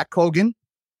found Jack Kogan,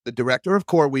 the director of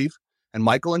CoreWeave, and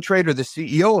Michael and Trader, the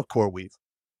CEO of CoreWeave.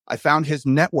 I found his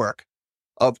network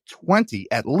of 20,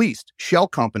 at least, shell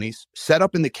companies set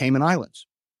up in the Cayman Islands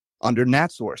under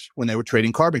NatSource when they were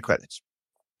trading carbon credits.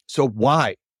 So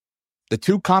why? The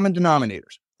 2 common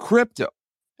denominators, crypto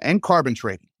and carbon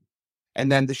trading,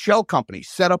 and then the shell company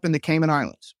set up in the Cayman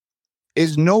Islands,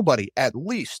 is nobody at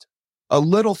least a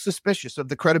little suspicious of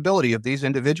the credibility of these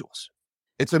individuals.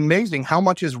 It's amazing how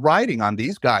much is riding on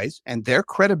these guys and their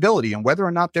credibility and whether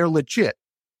or not they're legit.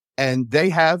 And they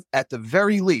have, at the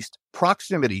very least,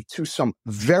 proximity to some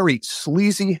very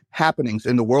sleazy happenings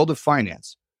in the world of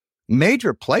finance,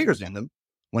 major players in them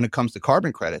when it comes to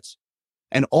carbon credits.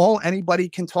 And all anybody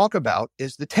can talk about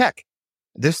is the tech.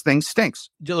 This thing stinks.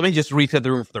 Let me just reset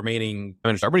the room for the remaining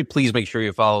minutes. Everybody, please make sure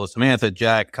you follow Samantha,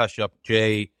 Jack, Kashyap,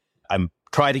 Jay. I'm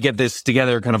trying to get this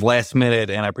together kind of last minute,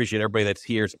 and I appreciate everybody that's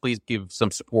here. So please give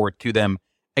some support to them.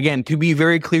 Again, to be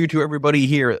very clear to everybody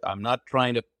here, I'm not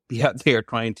trying to be out there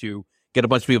trying to get a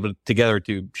bunch of people together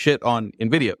to shit on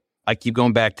Nvidia. I keep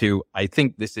going back to, I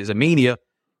think this is a mania.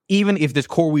 Even if this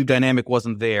CoreWeave dynamic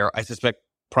wasn't there, I suspect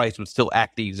price would still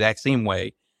act the exact same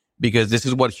way, because this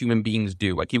is what human beings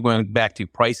do. I keep going back to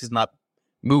price is not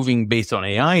moving based on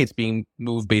AI. It's being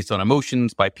moved based on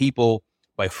emotions, by people,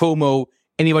 by FOMO.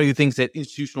 Anybody who thinks that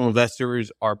institutional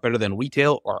investors are better than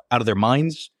retail are out of their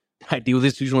minds. I deal with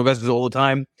institutional investors all the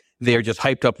time. They're just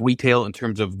hyped up retail in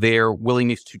terms of their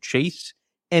willingness to chase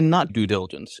and not due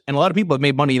diligence. And a lot of people have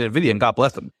made money in Nvidia, and God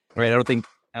bless them. Right? I don't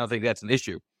think that's an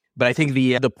issue. But I think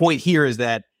the point here is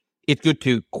that it's good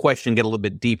to question, get a little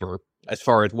bit deeper as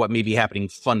far as what may be happening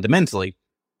fundamentally.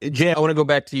 Jay, I want to go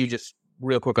back to you just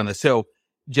real quick on this. So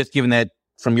just given that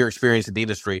from your experience in the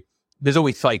industry, there's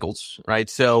always cycles, right?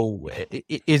 So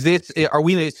are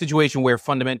we in a situation where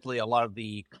fundamentally a lot of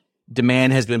the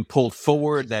demand has been pulled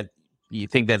forward, that you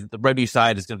think that the revenue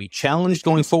side is going to be challenged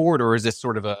going forward? Or is this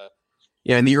sort of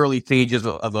in the early stages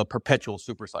of a perpetual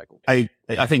super cycle? I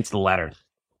think it's the latter.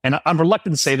 And I'm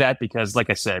reluctant to say that because,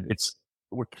 like I said,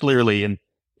 we're clearly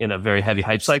in a very heavy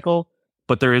hype cycle,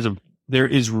 but there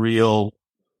is real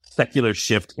secular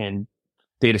shift in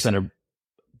data center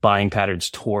buying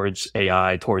patterns towards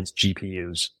AI, towards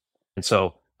GPUs. And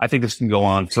so I think this can go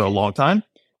on for a long time.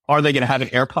 Are they going to have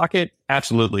an air pocket?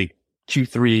 Absolutely.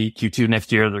 Q3, Q2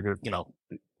 next year, they're going to,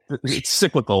 it's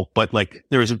cyclical, but like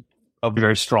there is a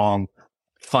very strong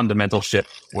fundamental shift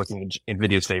working in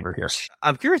NVIDIA's favor here.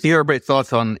 I'm curious to hear everybody's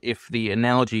thoughts on if the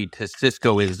analogy to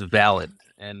Cisco is valid.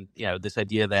 And, this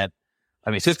idea that,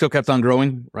 Cisco kept on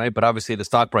growing, right? But obviously the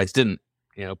stock price didn't,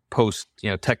 post,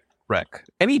 tech wreck.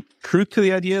 Any truth to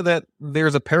the idea that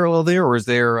there's a parallel there, or is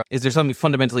there something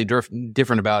fundamentally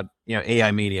different about,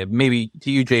 AI media? Maybe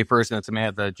to you, Jay, first, and then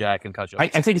Samantha, Jack, and Kashyap.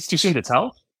 I think it's too soon to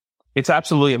tell. It's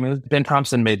absolutely, Ben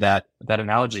Thompson made that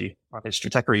analogy on his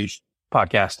Stratechery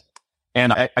podcast.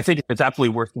 And I think it's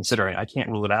absolutely worth considering. I can't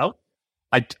rule it out.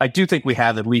 I do think we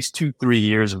have at least 2-3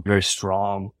 years of very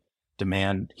strong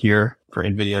demand here for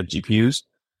NVIDIA GPUs.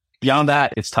 Beyond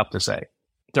that, it's tough to say.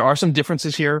 There are some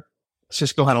differences here.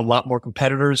 Cisco had a lot more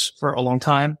competitors for a long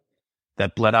time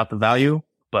that bled out the value,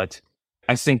 but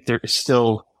I think there is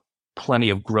still plenty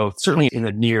of growth, certainly in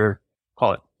the near,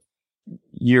 call it,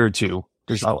 year or two.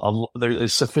 There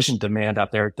is sufficient demand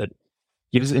out there that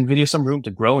gives NVIDIA some room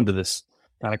to grow into this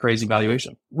kind of crazy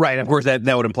valuation. Right. Of course, that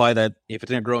would imply that if it's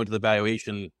going to grow into the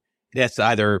valuation, it has to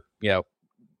either,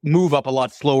 move up a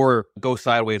lot slower, go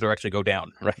sideways, or actually go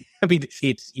down, right?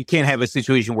 You can't have a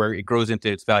situation where it grows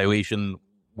into its valuation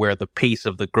where the pace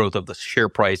of the growth of the share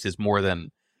price is more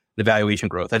than the valuation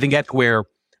growth. I think that's where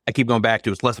I keep going back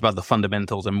to. It's less about the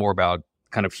fundamentals and more about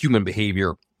kind of human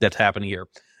behavior that's happening here.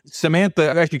 Samantha,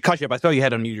 actually, Kashyap, I saw you had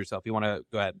to unmute yourself. You want to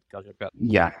go ahead, Kashyap?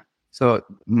 Yeah. So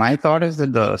my thought is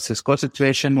that the Cisco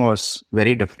situation was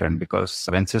very different because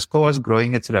when Cisco was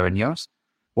growing its revenues,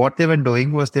 what they were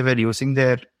doing was they were using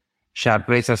their share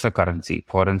price as a currency.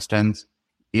 For instance,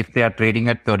 if they are trading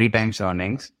at 30 times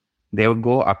earnings, they would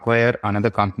go acquire another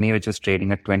company which is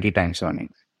trading at 20 times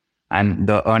earnings. And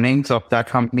the earnings of that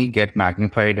company get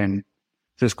magnified in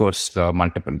Cisco's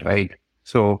multiple, right?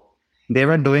 So they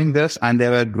were doing this and they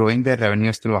were growing their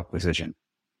revenues through acquisition.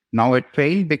 Now it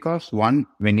failed because one,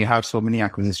 when you have so many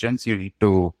acquisitions, you need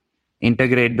to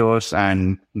integrate those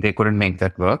and they couldn't make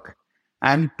that work.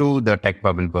 And two, the tech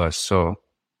bubble burst. So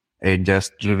it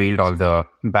just revealed all the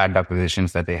bad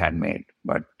acquisitions that they had made.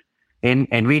 But in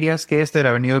NVIDIA's case, the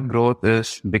revenue growth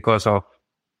is because of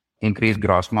increased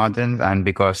gross margins and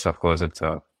because, of course, it's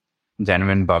a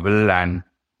genuine bubble. And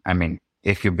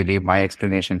if you believe my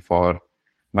explanation for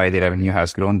why the revenue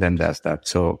has grown, then there's that.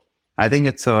 So I think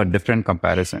it's a different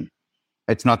comparison.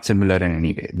 It's not similar in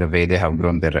any way, the way they have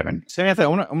grown their revenue. Samantha,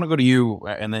 I'm going to go to you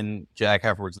and then Jack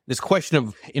afterwards. This question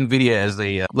of NVIDIA as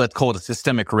a, let's call it a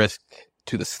systemic risk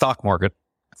to the stock market.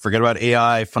 Forget about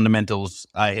AI fundamentals.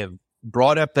 I have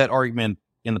brought up that argument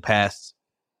in the past.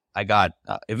 I got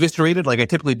eviscerated, like I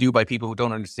typically do, by people who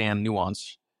don't understand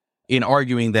nuance in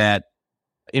arguing that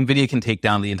NVIDIA can take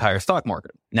down the entire stock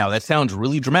market. Now, that sounds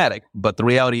really dramatic, but the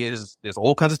reality is there's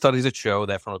all kinds of studies that show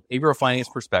that from a behavioral finance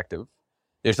perspective,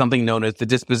 there's something known as the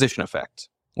disposition effect,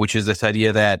 which is this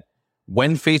idea that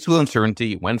when faced with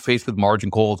uncertainty, when faced with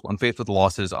margin calls, when faced with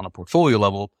losses on a portfolio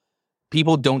level,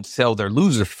 people don't sell their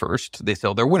losers first. They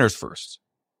sell their winners first,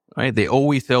 right? They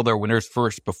always sell their winners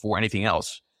first before anything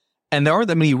else. And there aren't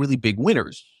that many really big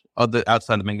winners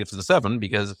outside the Magnificent Seven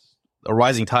because a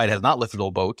rising tide has not lifted all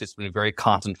boats. It's been very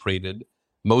concentrated.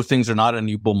 Most things are not in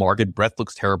a bull market. Breadth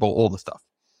looks terrible, all the stuff.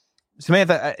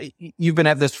 Samantha, you've been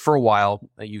at this for a while.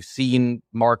 You've seen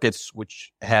markets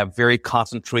which have very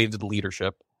concentrated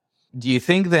leadership. Do you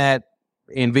think that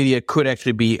NVIDIA could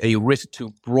actually be a risk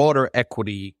to broader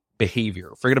equity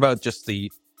behavior? Forget about just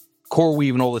the core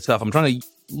weave and all this stuff. I'm trying to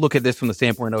look at this from the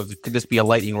standpoint of, could this be a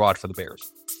lightning rod for the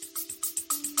bears?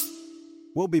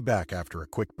 We'll be back after a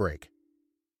quick break.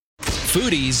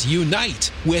 Foodies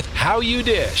unite with How You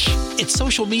Dish. It's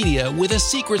social media with a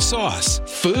secret sauce.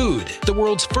 Food, the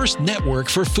world's first network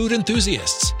for food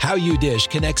enthusiasts. How You Dish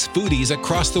connects foodies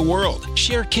across the world.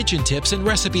 Share kitchen tips and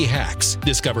recipe hacks.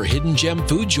 Discover hidden gem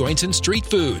food joints and street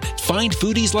food. Find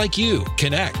foodies like you.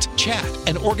 Connect, chat,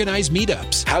 and organize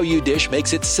meetups. How You Dish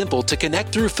makes it simple to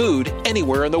connect through food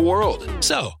anywhere in the world.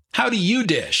 So, how do you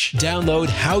dish? Download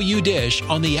How You Dish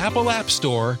on the Apple App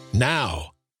Store now.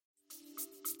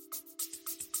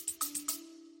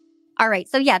 All right.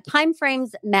 So yeah,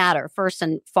 timeframes matter first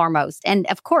and foremost. And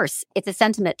of course, it's a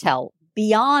sentiment tell.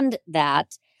 Beyond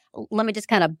that, let me just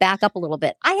kind of back up a little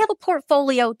bit. I have a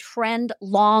portfolio trend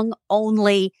long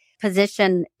only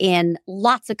position in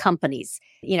lots of companies,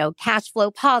 cash flow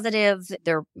positive.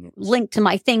 They're linked to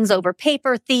my things over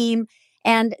paper theme,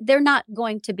 and they're not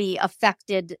going to be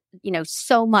affected,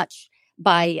 so much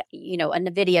by, a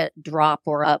Nvidia drop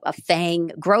or a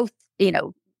FANG growth,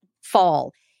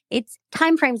 fall. It's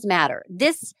timeframes matter.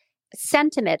 This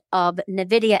sentiment of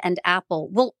Nvidia and Apple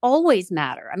will always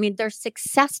matter. I mean, they're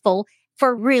successful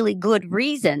for really good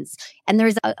reasons. And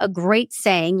there's a great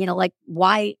saying, like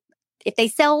why, if they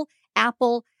sell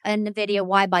Apple and Nvidia,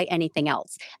 why buy anything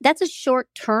else? That's a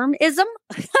short-termism,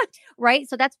 right?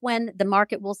 So that's when the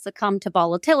market will succumb to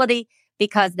volatility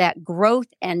because that growth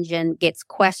engine gets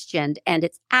questioned, and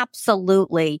it's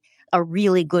absolutely a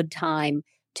really good time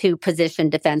to position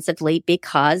defensively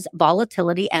because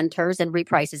volatility enters and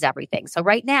reprices everything. So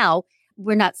right now,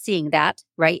 we're not seeing that,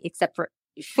 right? Except for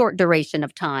short duration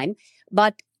of time.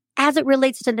 But as it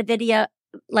relates to Nvidia,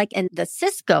 like in the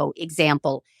Cisco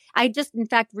example, I just, in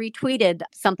fact, retweeted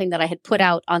something that I had put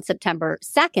out on September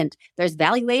 2nd. There's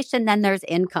valuation, then there's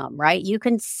income, right? You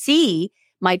can see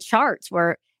my charts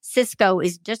where Cisco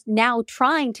is just now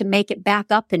trying to make it back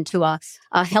up into a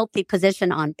healthy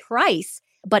position on price,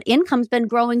 but income's been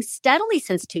growing steadily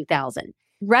since 2000.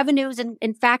 Revenues,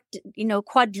 in fact,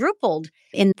 quadrupled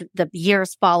in the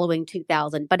years following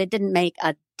 2000, but it didn't make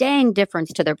a dang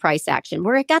difference to their price action,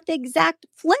 where it got the exact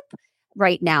flip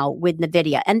right now with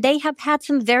Nvidia. And they have had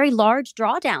some very large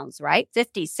drawdowns, right?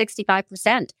 50,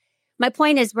 65%. My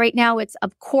point is right now, it's,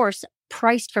 of course,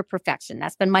 priced for perfection.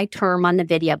 That's been my term on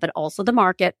Nvidia, but also the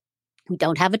market. We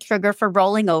don't have a trigger for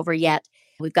rolling over yet.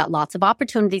 We've got lots of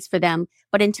opportunities for them.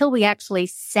 But until we actually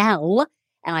sell,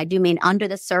 and I do mean under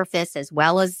the surface as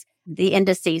well as the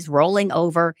indices rolling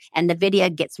over and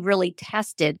Nvidia gets really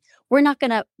tested, we're not going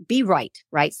to be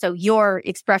right? So your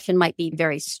expression might be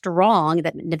very strong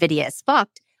that Nvidia is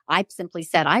fucked. I simply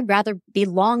said I'd rather be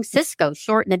long Cisco,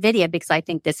 short Nvidia, because I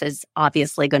think this is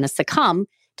obviously going to succumb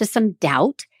to some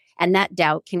doubt. And that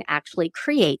doubt can actually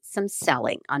create some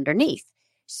selling underneath.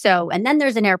 So, and then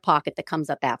there's an air pocket that comes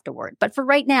up afterward. But for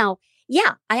right now,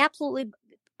 yeah, I absolutely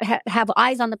have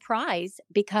eyes on the prize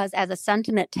because as a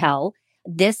sentiment tell,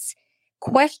 this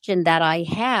question that I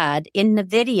had in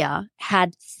Nvidia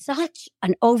had such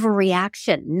an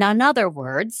overreaction. In other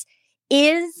words,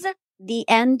 is the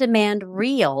end demand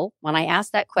real? When I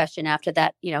asked that question after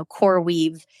that,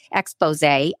 CoreWeave expose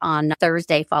on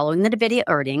Thursday following the Nvidia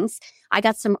earnings, I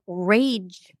got some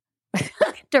rage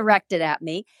directed at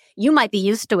me. You might be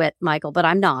used to it, Michael, but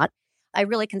I'm not. I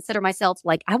really consider myself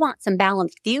like I want some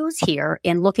balanced views here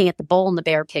in looking at the bull and the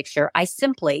bear picture. I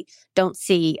simply don't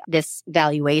see this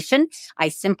valuation. I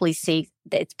simply see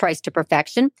that it's priced to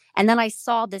perfection. And then I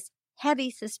saw this heavy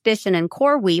suspicion in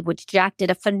CoreWeave, which Jack did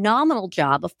a phenomenal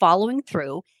job of following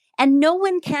through. And no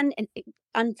one can,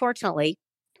 unfortunately,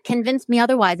 convince me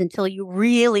otherwise until you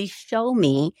really show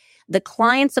me the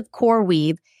clients of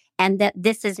CoreWeave and that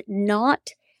this is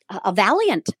not a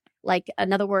Valiant. Like,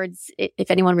 in other words,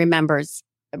 if anyone remembers,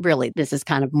 really, this is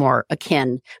kind of more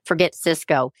akin, forget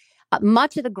Cisco.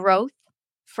 Much of the growth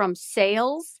from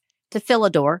sales to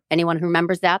Philidor, anyone who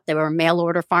remembers that, they were a mail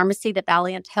order pharmacy that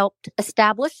Valiant helped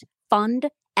establish, fund,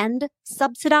 and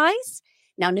subsidize.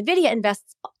 Now, Nvidia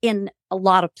invests in a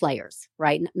lot of players,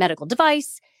 right? Medical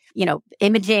device,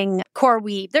 imaging,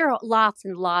 CoreWeave. There are lots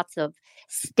and lots of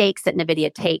stakes that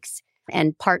Nvidia takes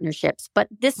and partnerships. But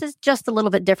this is just a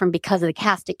little bit different because of the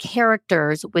cast of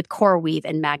characters with CoreWeave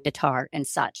and Magnetar and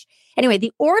such. Anyway,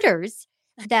 the orders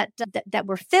that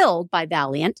were filled by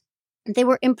Valiant, they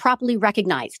were improperly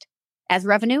recognized as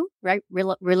revenue, right,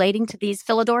 relating to these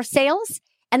Philidor sales.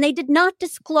 And they did not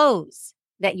disclose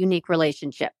that unique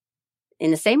relationship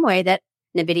in the same way that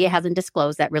Nvidia hasn't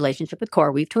disclosed that relationship with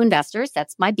CoreWeave to investors.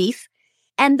 That's my beef.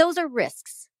 And those are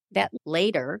risks that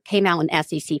later came out in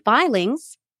SEC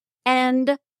filings.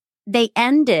 And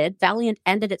Valiant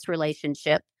ended its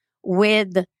relationship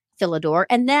with Philidor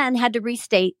and then had to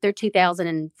restate their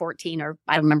 2014, or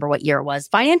I don't remember what year it was,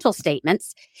 financial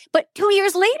statements, but 2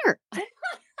 years later.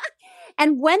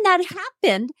 And when that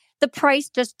happened, the price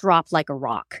just dropped like a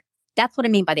rock. That's what I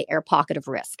mean by the air pocket of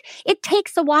risk. It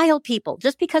takes a while, people.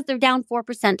 Just because they're down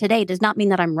 4% today does not mean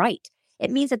that I'm right.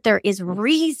 It means that there is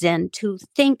reason to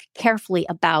think carefully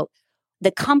about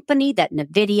the company that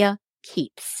Nvidia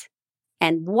keeps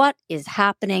and what is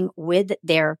happening with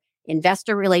their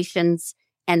investor relations,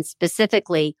 and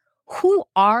specifically, who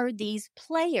are these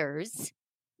players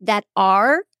that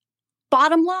are,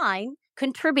 bottom line,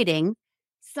 contributing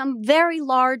some very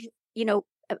large,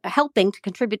 helping to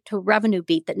contribute to a revenue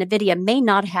beat that Nvidia may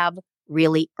not have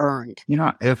really earned.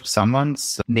 If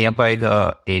someone's nearby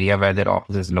the area where their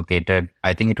office is located,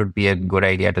 I think it would be a good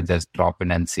idea to just drop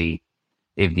in and see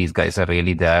if these guys are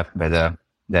really there, whether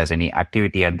there's any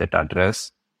activity at that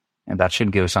address. And that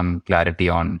should give some clarity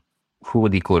on who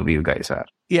the CoreWeave guys are.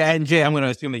 Yeah, and Jay, I'm going to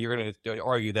assume that you're going to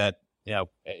argue that,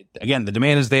 again, the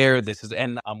demand is there.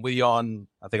 And I'm with you on,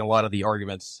 I think, a lot of the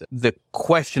arguments. The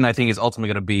question, I think, is ultimately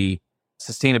going to be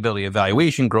sustainability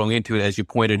evaluation, growing into it, as you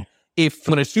pointed. I'm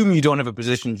going to assume you don't have a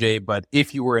position, Jay, but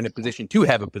if you were in a position to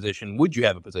have a position, would you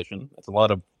have a position? That's a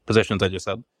lot of positions I just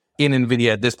said. in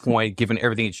Nvidia at this point, given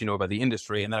everything that you know about the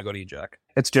industry? And then I'll go to you, Jack.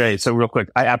 It's Jay. So real quick,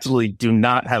 I absolutely do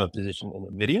not have a position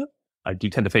in Nvidia. I do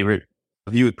tend to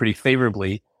view it pretty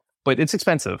favorably, but it's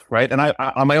expensive, right? And I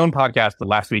on my own podcast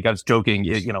last week, I was joking,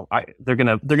 they're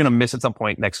gonna miss at some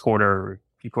point next quarter, or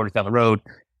a few quarters down the road,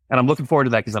 and I'm looking forward to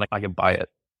that because then I can buy it.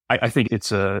 I think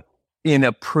it's in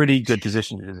a pretty good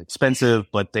position. It is expensive,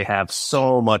 but they have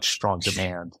so much strong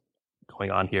demand going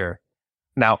on here.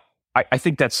 Now, I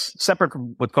think that's separate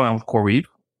from what's going on with CoreWeave.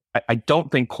 I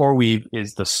don't think CoreWeave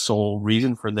is the sole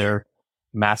reason for their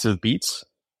massive beats.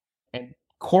 And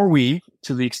CoreWeave,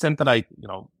 to the extent that I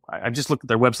just looked at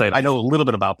their website, I know a little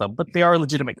bit about them, but they are a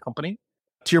legitimate company.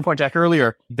 To your point, Jack,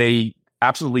 earlier, they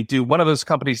absolutely do. One of those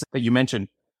companies that you mentioned,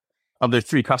 of their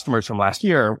 3 customers from last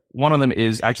year, one of them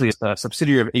is actually a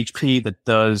subsidiary of HP that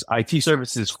does IT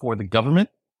services for the government.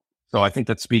 So I think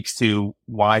that speaks to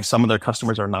why some of their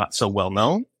customers are not so well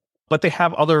known. But they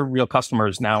have other real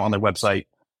customers now on their website.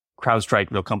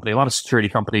 CrowdStrike, real company, a lot of security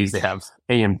companies. They have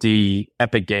AMD,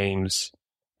 Epic Games.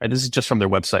 Right? This is just from their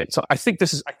website. So I think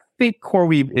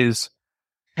CoreWeave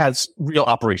has real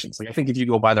operations. Like, I think if you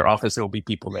go by their office, there will be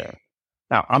people there.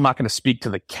 Now, I'm not going to speak to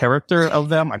the character of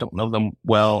them. I don't know them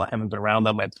well. I haven't been around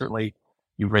them. And certainly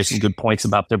you've raised some good points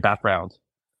about their background.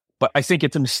 But I think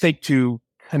it's a mistake to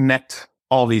connect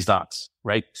all these dots,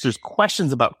 right? So there's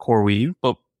questions about CoreWeave,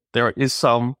 but there is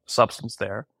some substance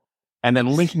there. And then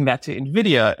linking that to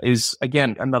NVIDIA is,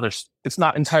 again, it's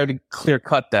not entirely clear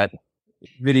cut that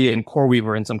NVIDIA and CoreWeave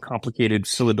are in some complicated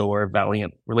Philidor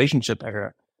Valiant relationship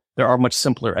area. There are much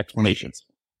simpler explanations.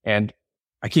 And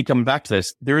I keep coming back to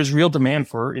this. There is real demand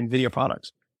for NVIDIA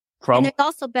products from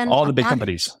all the big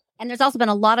companies. And there's also been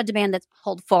a lot of demand that's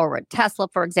pulled forward. Tesla,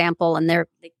 for example, and they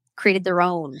created their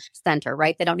own center,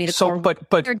 right? They don't need a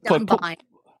they're done behind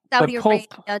Saudi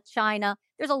Arabia, China.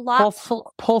 There's a lot.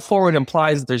 Pull forward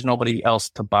implies that there's nobody else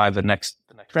to buy the next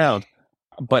round.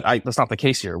 But that's not the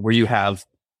case here, where you have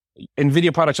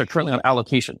NVIDIA products are currently on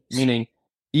allocation, meaning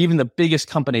even the biggest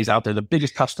companies out there, the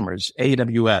biggest customers,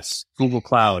 AWS, Google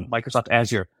Cloud, Microsoft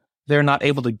Azure, they're not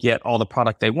able to get all the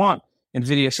product they want.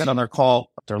 NVIDIA said on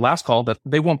their last call, that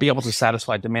they won't be able to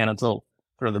satisfy demand until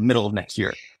sort of the middle of next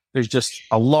year. There's just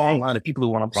a long line of people who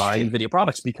want to buy NVIDIA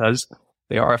products because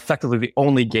they are effectively the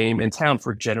only game in town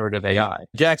for generative AI.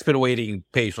 Jack's been waiting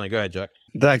patiently. Go ahead, Jack.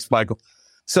 Thanks, Michael.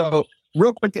 So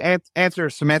real quick to answer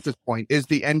Samantha's point, is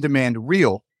the end demand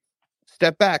real?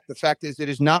 Step back. The fact is it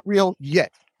is not real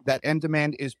yet. That end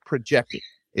demand is projected.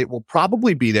 It will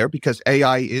probably be there because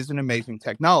AI is an amazing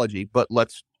technology. But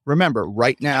let's remember,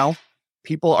 right now,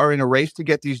 people are in a race to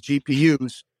get these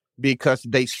GPUs because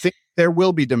they think there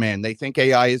will be demand. They think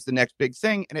AI is the next big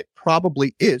thing, and it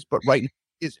probably is, but right now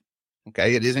it isn't.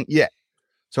 Okay, it isn't yet.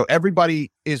 So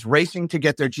everybody is racing to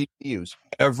get their GPUs.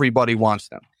 Everybody wants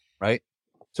them, right?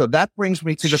 So that brings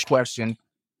me to the question,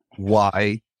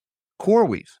 why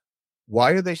CoreWeave?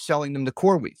 Why are they selling them to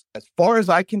CoreWeave? As far as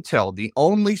I can tell, the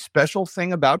only special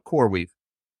thing about CoreWeave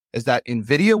is that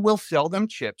NVIDIA will sell them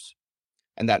chips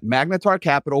and that Magnetar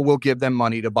Capital will give them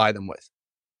money to buy them with.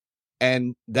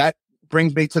 And that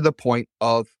brings me to the point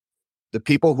of the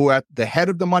people who are at the head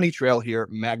of the money trail here,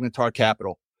 Magnetar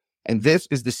Capital. And this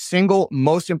is the single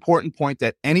most important point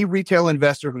that any retail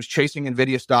investor who's chasing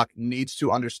NVIDIA stock needs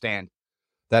to understand,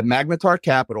 that Magnetar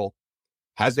Capital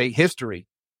has a history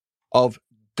of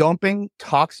dumping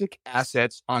toxic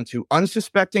assets onto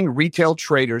unsuspecting retail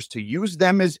traders to use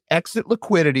them as exit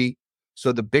liquidity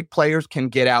so the big players can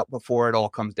get out before it all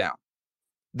comes down.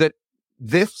 That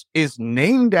this is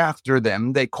named after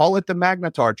them. They call it the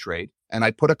Magnetar trade. And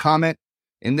I put a comment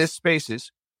in this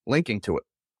Spaces linking to it.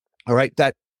 All right.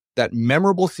 That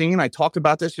memorable scene, I talked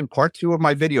about this in part 2 of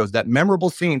my videos, that memorable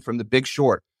scene from The Big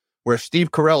Short, where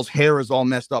Steve Carell's hair is all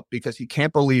messed up because he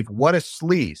can't believe what a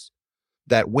sleaze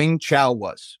that Wing Chow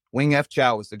was. Wing F.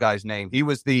 Chow was the guy's name. He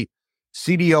was the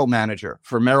CDO manager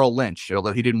for Merrill Lynch.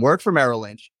 Although he didn't work for Merrill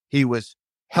Lynch, he was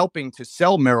helping to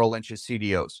sell Merrill Lynch's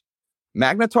CDOs.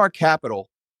 Magnetar Capital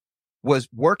was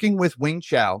working with Wing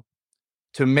Chow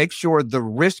to make sure the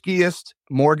riskiest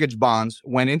mortgage bonds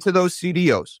went into those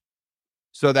CDOs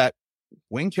so that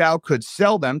Wing Chow could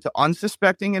sell them to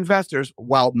unsuspecting investors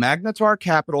while Magnetar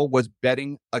Capital was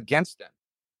betting against them.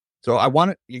 So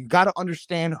you got to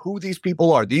understand who these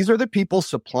people are. These are the people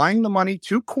supplying the money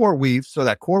to CoreWeave so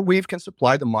that CoreWeave can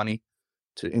supply the money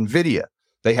to NVIDIA.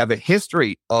 They have a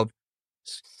history of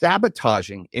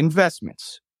sabotaging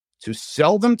investments to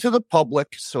sell them to the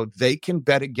public so they can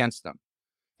bet against them.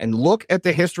 And look at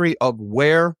the history of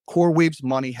where CoreWeave's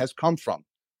money has come from.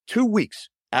 2 weeks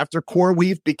after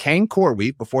CoreWeave became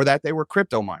CoreWeave, before that they were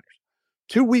crypto miners.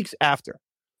 2 weeks after,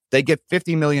 they get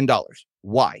 $50 million.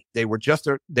 Why? They were just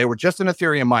an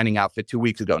Ethereum mining outfit 2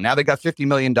 weeks ago. Now they got $50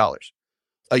 million.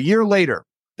 A year later,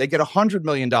 they get $100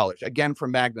 million, again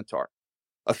from Magnetar.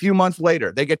 A few months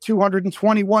later, they get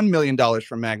 $221 million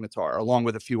from Magnetar, along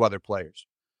with a few other players.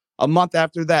 A month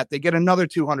after that, they get another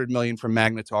 $200 million from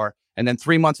Magnetar. And then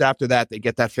 3 months after that, they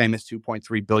get that famous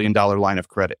 $2.3 billion line of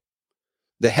credit.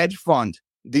 The hedge fund,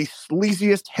 the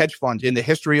sleaziest hedge fund in the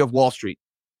history of Wall Street,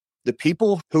 the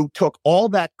people who took all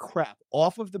that crap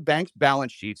off of the bank's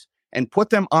balance sheets and put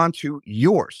them onto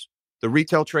yours, the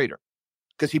retail trader,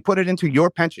 because he put it into your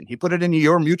pension. He put it into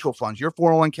your mutual funds, your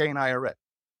 401k and IRA.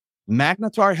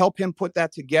 Magnetar helped him put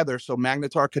that together so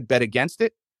Magnetar could bet against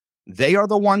it. They are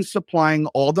the ones supplying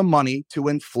all the money to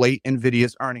inflate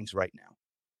Nvidia's earnings right now.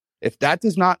 If that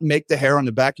does not make the hair on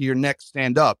the back of your neck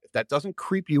stand up, if that doesn't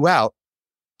creep you out,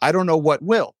 I don't know what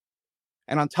will.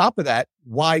 And on top of that,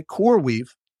 why CoreWeave?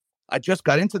 I just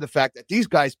got into the fact that these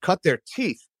guys cut their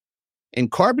teeth in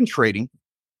carbon trading,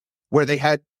 where they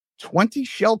had 20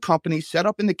 shell companies set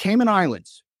up in the Cayman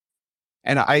Islands.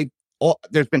 And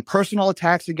there's been personal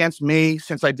attacks against me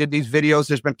since I did these videos.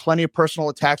 There's been plenty of personal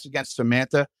attacks against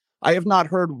Samantha. I have not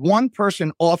heard one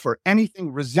person offer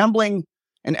anything resembling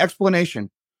an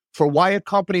explanation for why a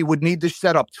company would need to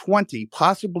set up 20,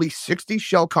 possibly 60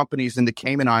 shell companies in the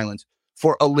Cayman Islands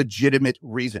for a legitimate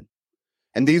reason.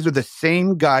 And these are the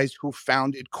same guys who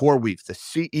founded CoreWeave, the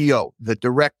CEO, the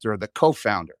director, the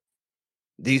co-founder.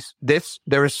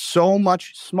 There is so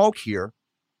much smoke here,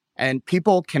 and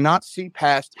people cannot see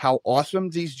past how awesome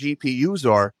these GPUs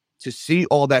are to see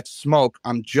all that smoke.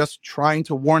 I'm just trying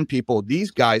to warn people,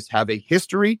 these guys have a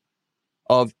history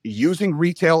of using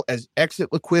retail as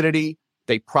exit liquidity.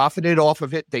 They profited off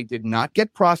of it. They did not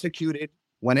get prosecuted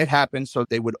when it happened, so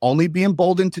they would only be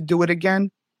emboldened to do it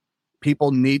again.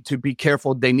 People need to be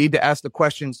careful. They need to ask the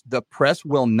questions. The press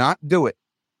will not do it.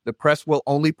 The press will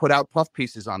only put out puff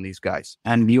pieces on these guys.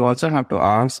 And you also have to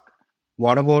ask,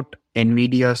 what about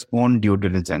Nvidia's own due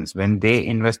diligence? When they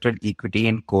invested equity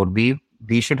in CoreWeave,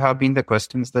 these should have been the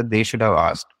questions that they should have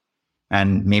asked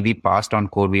and maybe passed on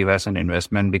CoreWeave as an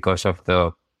investment because of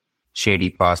the shady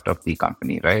past of the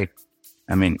company, right?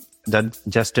 I mean, that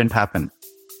just didn't happen,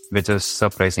 which is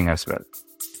surprising as well.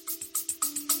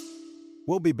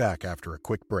 We'll be back after a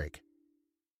quick break.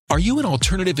 Are you an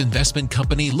alternative investment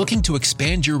company looking to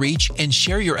expand your reach and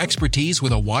share your expertise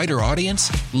with a wider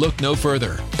audience? Look no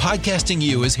further. Podcasting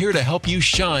U is here to help you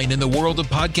shine in the world of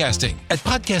podcasting. At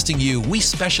Podcasting U, we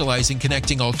specialize in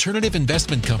connecting alternative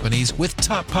investment companies with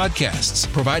top podcasts,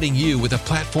 providing you with a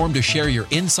platform to share your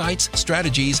insights,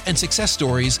 strategies, and success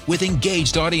stories with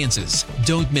engaged audiences.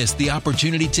 Don't miss the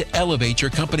opportunity to elevate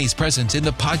your company's presence in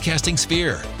the podcasting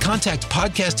sphere. Contact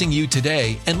Podcasting U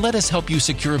today and let us help you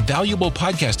secure valuable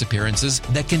podcast appearances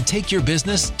that can take your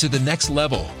business to the next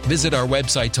level. Visit our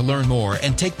website to learn more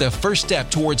and take the first step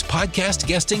towards podcast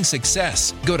guesting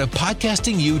success. Go to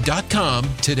podcastingu.com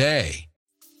today.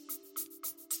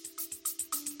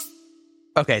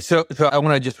 Okay, so I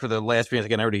want to just, for the last few minutes,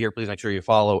 again, everybody here, please make sure you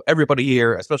follow everybody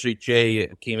here, especially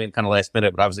Jay came in kind of last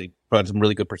minute, but obviously brought some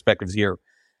really good perspectives here.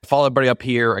 Follow everybody up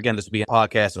here. Again, this will be a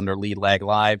podcast under Lead Lag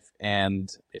Live.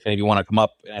 And if any of you want to come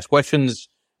up and ask questions,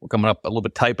 we're coming up a little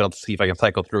bit tight, but I'll see if I can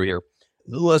cycle through here.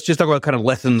 Let's just talk about kind of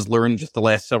lessons learned just the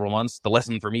last several months. The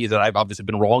lesson for me is that I've obviously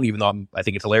been wrong, even though I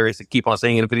think it's hilarious to keep on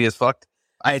saying Nvidia is fucked.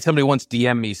 I had somebody once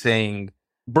DM me saying,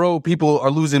 bro, people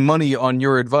are losing money on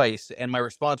your advice. And my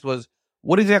response was,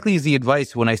 what exactly is the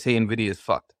advice when I say Nvidia is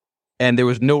fucked? And there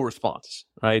was no response,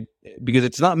 right? Because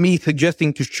it's not me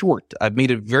suggesting to short. I've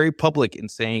made it very public in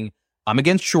saying I'm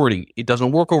against shorting. It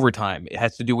doesn't work over time. It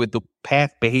has to do with the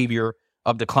path behavior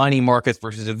of declining markets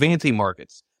versus advancing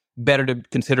markets. Better to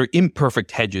consider imperfect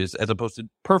hedges as opposed to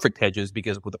perfect hedges,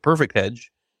 because with a perfect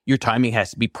hedge, your timing has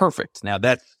to be perfect. Now,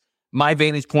 that's my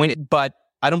vantage point, but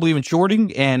I don't believe in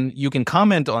shorting, and you can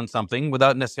comment on something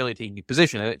without necessarily taking a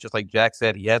position in it. Just like Jack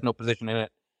said, he has no position in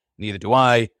it. Neither do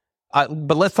I.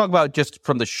 But let's talk about just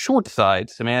from the short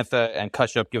side, Samantha and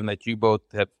Kashyap, given that you both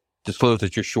have disclosed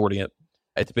that you're shorting it.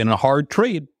 It's been a hard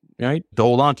trade, right, to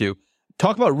hold on to.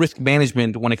 Talk about risk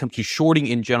management when it comes to shorting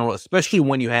in general, especially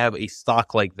when you have a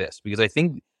stock like this, because I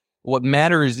think what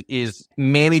matters is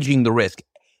managing the risk.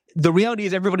 The reality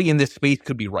is everybody in this space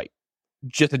could be right,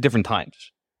 just at different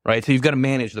times, right? So you've got to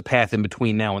manage the path in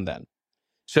between now and then.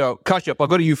 So Kashyap, I'll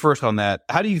go to you first on that.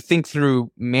 How do you think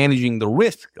through managing the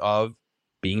risk of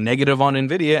being negative on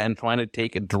Nvidia and trying to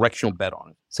take a directional bet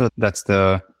on it? So that's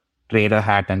the trader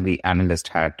hat and the analyst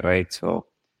hat, right? So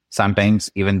sometimes,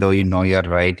 even though you know you're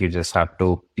right, you just have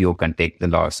to puke and take the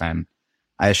loss. And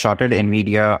I shorted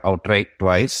Nvidia outright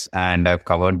twice, and I've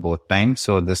covered both times.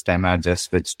 So this time I just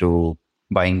switched to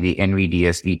buying the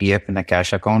Nvidia's ETF in a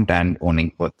cash account and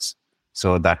owning puts.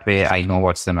 So that way I know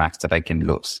what's the max that I can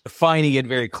lose. Defining it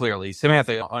very clearly.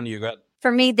 Samantha, on you. Go ahead.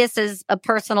 For me, this is a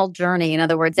personal journey. In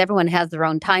other words, everyone has their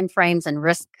own time frames and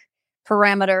risk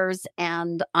parameters,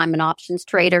 and I'm an options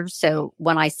trader. So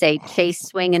when I say chase,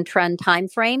 swing, and trend time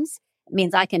frames, it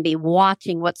means I can be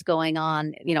watching what's going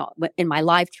on, in my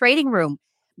live trading room.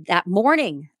 That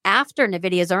morning after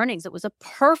Nvidia's earnings, it was a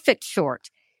perfect short.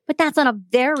 But that's on a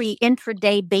very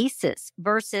intraday basis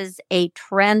versus a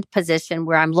trend position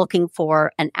where I'm looking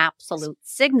for an absolute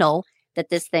signal that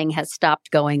this thing has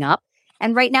stopped going up.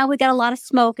 And right now we got a lot of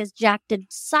smoke, as Jack did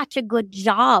such a good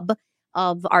job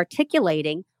of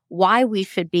articulating why we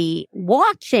should be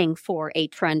watching for a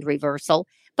trend reversal.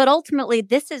 But ultimately,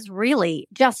 this is really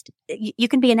just, you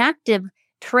can be an active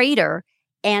trader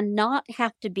and not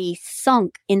have to be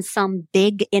sunk in some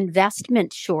big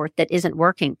investment short that isn't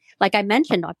working. Like I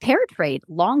mentioned, a pair trade,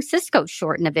 long Cisco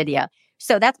short Nvidia.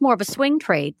 So that's more of a swing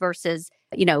trade versus,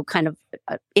 kind of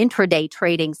intraday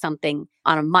trading something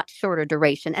on a much shorter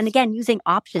duration. And again, using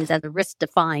options as a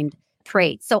risk-defined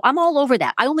trade. So I'm all over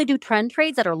that. I only do trend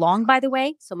trades that are long, by the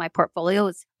way. So my portfolio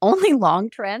is only long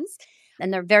trends.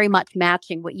 And they're very much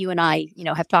matching what you and I,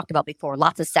 have talked about before.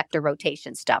 Lots of sector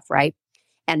rotation stuff, right?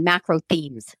 And macro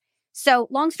themes. So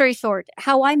long story short,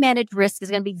 how I manage risk is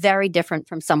going to be very different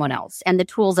from someone else. And the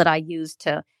tools that I use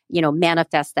to,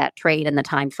 manifest that trade and the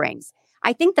time frames.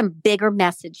 I think the bigger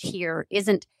message here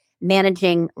isn't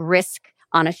managing risk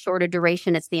on a shorter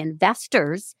duration. It's the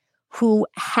investors who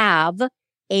have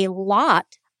a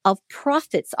lot of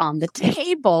profits on the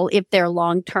table if they're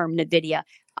long-term Nvidia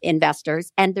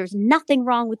investors. And there's nothing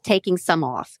wrong with taking some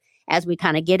off as we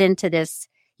kind of get into this,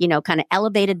 kind of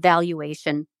elevated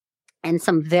valuation and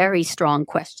some very strong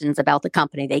questions about the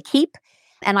company they keep.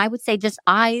 And I would say just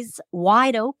eyes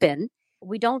wide open.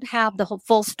 We don't have the whole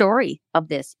full story of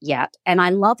this yet. And I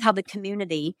love how the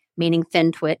community, meaning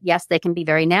FinTwit, yes, they can be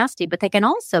very nasty, but they can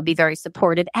also be very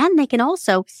supportive, and they can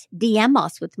also DM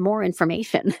us with more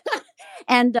information.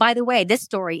 And by the way, this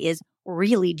story is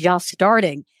really just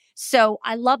starting. So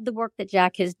I love the work that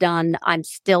Jack has done. I'm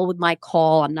still with my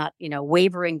call. I'm not,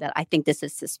 wavering that I think this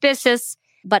is suspicious.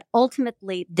 But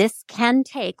ultimately, this can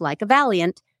take, like a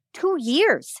Valiant, 2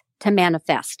 years to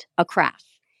manifest a crash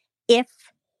if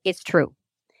it's true.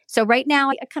 So right now,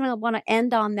 I kind of want to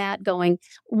end on that going,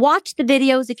 watch the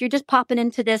videos. If you're just popping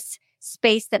into this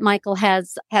space that Michael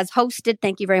has hosted,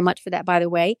 thank you very much for that, by the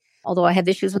way, although I have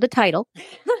issues with the title.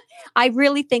 I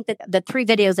really think that the 3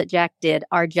 videos that Jack did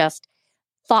are just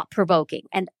thought-provoking.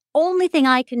 And only thing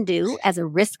I can do as a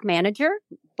risk manager,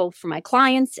 both for my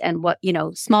clients and what,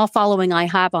 small following I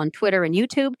have on Twitter and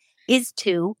YouTube, is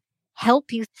to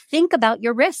help you think about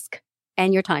your risk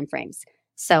and your timeframes.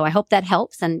 So I hope that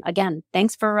helps. And again,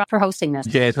 thanks for hosting this.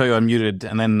 Yeah, I told you I'm muted.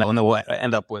 And then we'll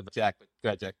end up with Jack. Go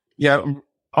ahead, Jack. Yeah,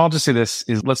 I'll just say this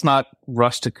is, let's not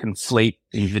rush to conflate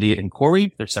NVIDIA and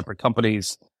CoreWeave. They're separate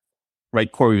companies,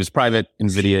 right? CoreWeave is private.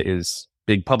 NVIDIA is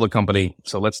big public company.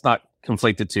 So let's not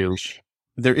conflate the two.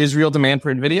 There is real demand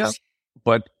for NVIDIA,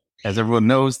 but as everyone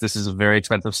knows, this is a very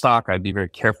expensive stock. I'd be very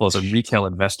careful as a retail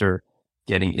investor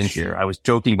getting in here. I was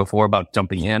joking before about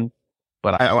jumping in,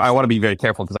 but I want to be very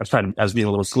careful because I was trying to, as being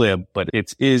a little glib, but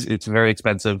it's very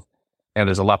expensive and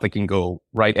there's a lot that can go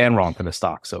right and wrong for the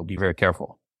stock. So be very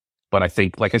careful. But I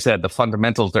think, like I said, the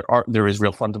fundamentals, there is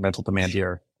real fundamental demand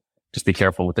here. Just be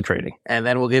careful with the trading. And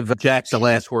then we'll give Jack the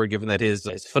last word, given that his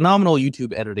phenomenal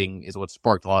YouTube editing is what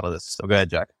sparked a lot of this. So go ahead,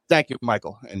 Jack. Thank you,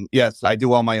 Michael. And yes, I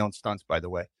do all my own stunts, by the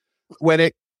way.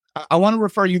 I want to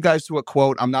refer you guys to a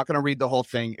quote. I'm not going to read the whole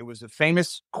thing. It was a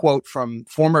famous quote from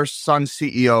former Sun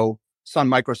Microsystems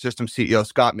CEO,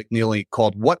 Scott McNealy,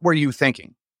 called "What Were You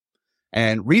Thinking?"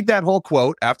 And read that whole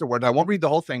quote afterward. I won't read the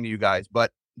whole thing to you guys,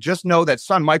 but just know that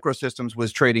Sun Microsystems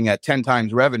was trading at 10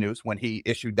 times revenues when he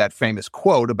issued that famous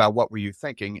quote about what were you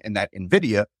thinking, and that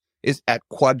Nvidia is at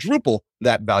quadruple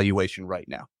that valuation right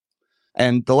now.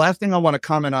 And the last thing I want to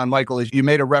comment on, Michael, is you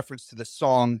made a reference to the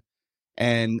song,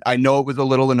 and I know it was a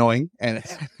little annoying, and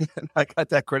I got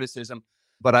that criticism,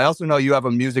 but I also know you have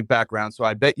a music background, so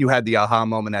I bet you had the aha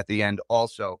moment at the end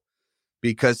also,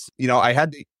 because, I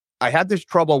had this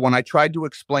trouble when I tried to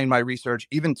explain my research,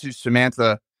 even to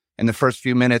Samantha. In the first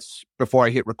few minutes before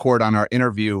I hit record on our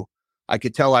interview, I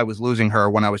could tell I was losing her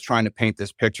when I was trying to paint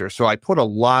this picture. So I put a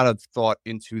lot of thought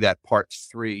into that part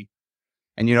 3.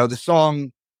 And, the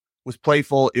song was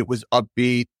playful. It was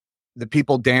upbeat. The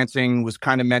people dancing was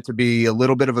kind of meant to be a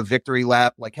little bit of a victory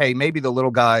lap. Like, hey, maybe the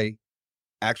little guy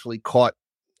actually caught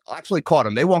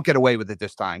him. They won't get away with it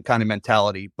this time kind of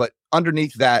mentality. But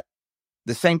underneath that,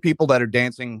 the same people that are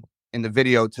dancing in the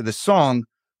video to the song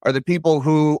are the people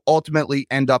who ultimately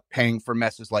end up paying for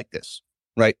messes like this,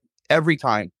 right? Every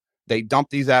time they dump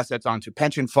these assets onto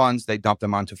pension funds, they dump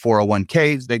them onto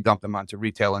 401ks, they dump them onto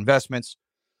retail investments.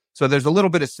 So there's a little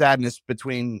bit of sadness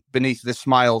beneath the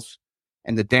smiles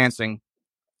and the dancing.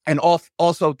 And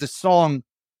also the song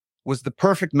was the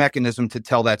perfect mechanism to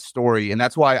tell that story. And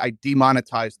that's why I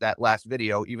demonetized that last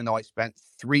video, even though I spent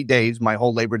 3 days, my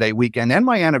whole Labor Day weekend and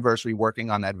my anniversary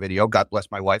working on that video. God bless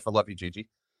my wife. I love you, Gigi.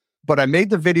 But I made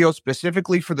the video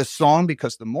specifically for the song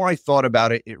because the more I thought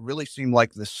about it, it really seemed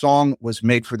like the song was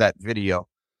made for that video.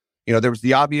 You know, there was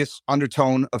the obvious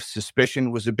undertone of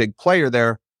suspicion was a big player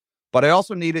there, but I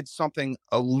also needed something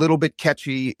a little bit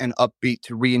catchy and upbeat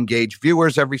to re-engage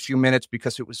viewers every few minutes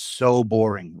because it was so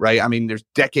boring, right? I mean, there's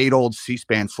decade-old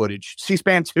C-SPAN footage,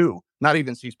 C-SPAN 2, not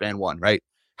even C-SPAN 1, right?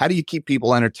 How do you keep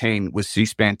people entertained with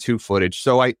C-SPAN 2 footage?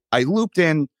 So I looped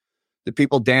in the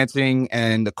people dancing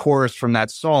and the chorus from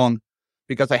that song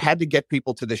because I had to get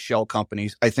people to the shell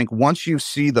companies. I think once you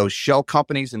see those shell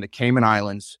companies in the Cayman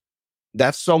Islands,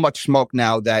 that's so much smoke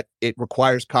now that it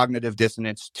requires cognitive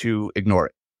dissonance to ignore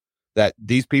it. That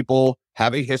these people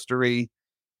have a history,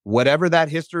 whatever that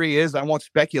history is. I won't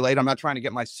speculate. I'm not trying to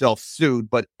get myself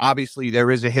sued, but obviously there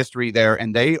is a history there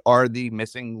and they are the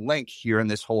missing link here in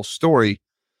this whole story.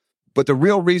 But the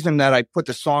real reason that I put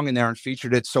the song in there and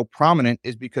featured it so prominent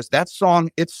is because that song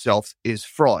itself is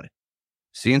fraud.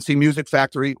 CNC Music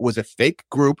Factory was a fake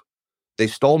group. They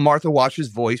stole Martha Wash's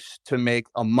voice to make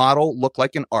a model look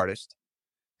like an artist.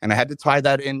 And I had to tie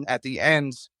that in at the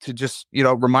end to just,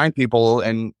 remind people.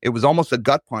 And it was almost a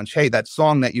gut punch. Hey, that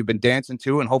song that you've been dancing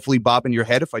to and hopefully bobbing your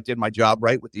head if I did my job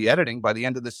right with the editing by the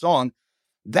end of the song,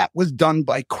 that was done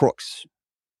by crooks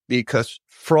because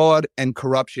fraud and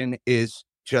corruption is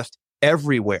just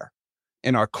everywhere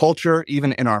in our culture,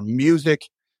 even in our music,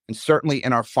 and certainly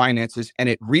in our finances. And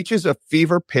it reaches a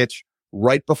fever pitch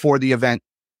right before the event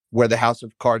where the house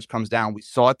of cards comes down. We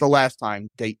saw it the last time.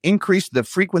 They increased the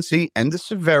frequency and the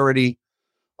severity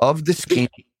of the scheme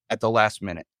at the last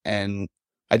minute. And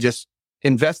I just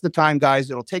invest the time, guys.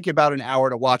 It'll take you about an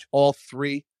hour to watch all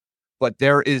three, but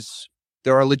there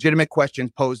are legitimate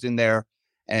questions posed in there.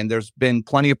 And there's been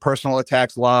plenty of personal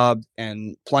attacks lobbed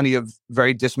and plenty of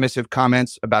very dismissive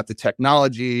comments about the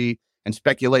technology and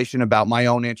speculation about my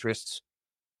own interests.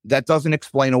 That doesn't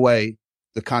explain away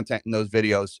the content in those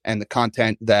videos and the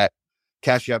content that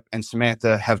Kashyap and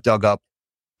Samantha have dug up.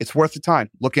 It's worth the time.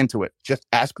 Look into it. Just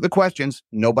ask the questions.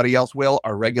 Nobody else will.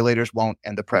 Our regulators won't,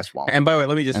 and the press won't. And by the way,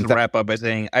 let me just wrap up by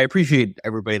saying I appreciate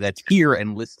everybody that's here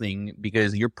and listening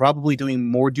because you're probably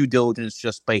doing more due diligence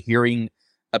just by hearing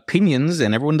opinions,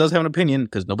 and everyone does have an opinion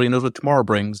because nobody knows what tomorrow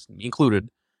brings, me included.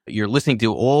 You're listening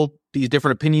to all these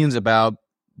different opinions about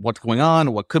what's going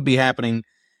on, what could be happening.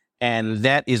 And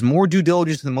that is more due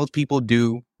diligence than most people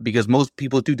do because most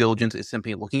people's due diligence is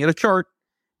simply looking at a chart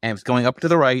and it's going up to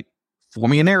the right,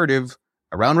 forming a narrative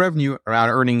around revenue, around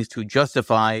earnings to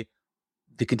justify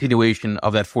the continuation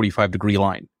of that 45-degree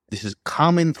line. This is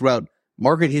common throughout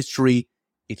market history.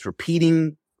 It's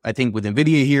repeating, I think, with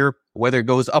Nvidia here, whether it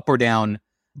goes up or down.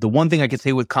 The one thing I can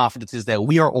say with confidence is that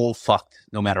we are all fucked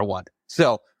no matter what.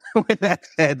 So with that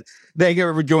said, thank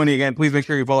you for joining again. Please make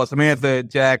sure you follow Samantha,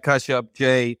 Jack, Kashyap,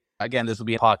 Jay. Again, this will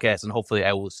be a podcast, and hopefully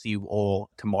I will see you all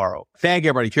tomorrow. Thank you,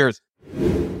 everybody. Cheers.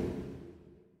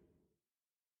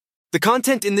 The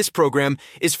content in this program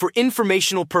is for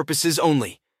informational purposes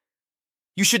only.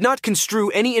 You should not construe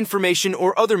any information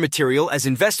or other material as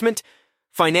investment,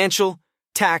 financial,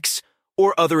 tax,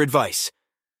 or other advice.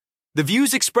 The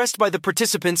views expressed by the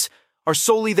participants are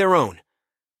solely their own.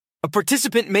 A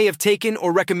participant may have taken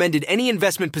or recommended any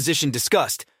investment position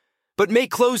discussed, but may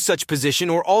close such position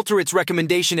or alter its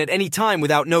recommendation at any time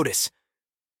without notice.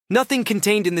 Nothing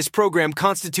contained in this program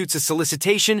constitutes a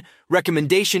solicitation,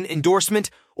 recommendation, endorsement,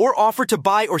 or offer to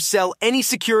buy or sell any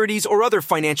securities or other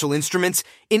financial instruments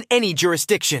in any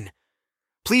jurisdiction.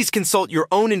 Please consult your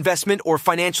own investment or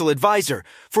financial advisor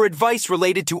for advice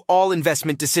related to all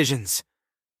investment decisions.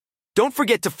 Don't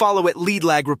forget to follow at Lead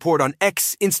Lag Report on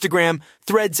X, Instagram,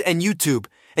 Threads, and YouTube,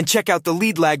 and check out the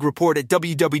Lead Lag Report at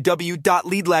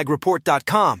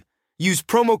www.leadlagreport.com. Use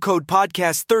promo code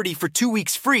podcast30 for 2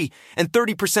 weeks free and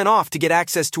 30% off to get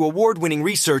access to award-winning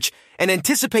research and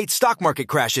anticipate stock market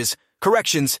crashes,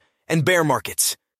 corrections, and bear markets.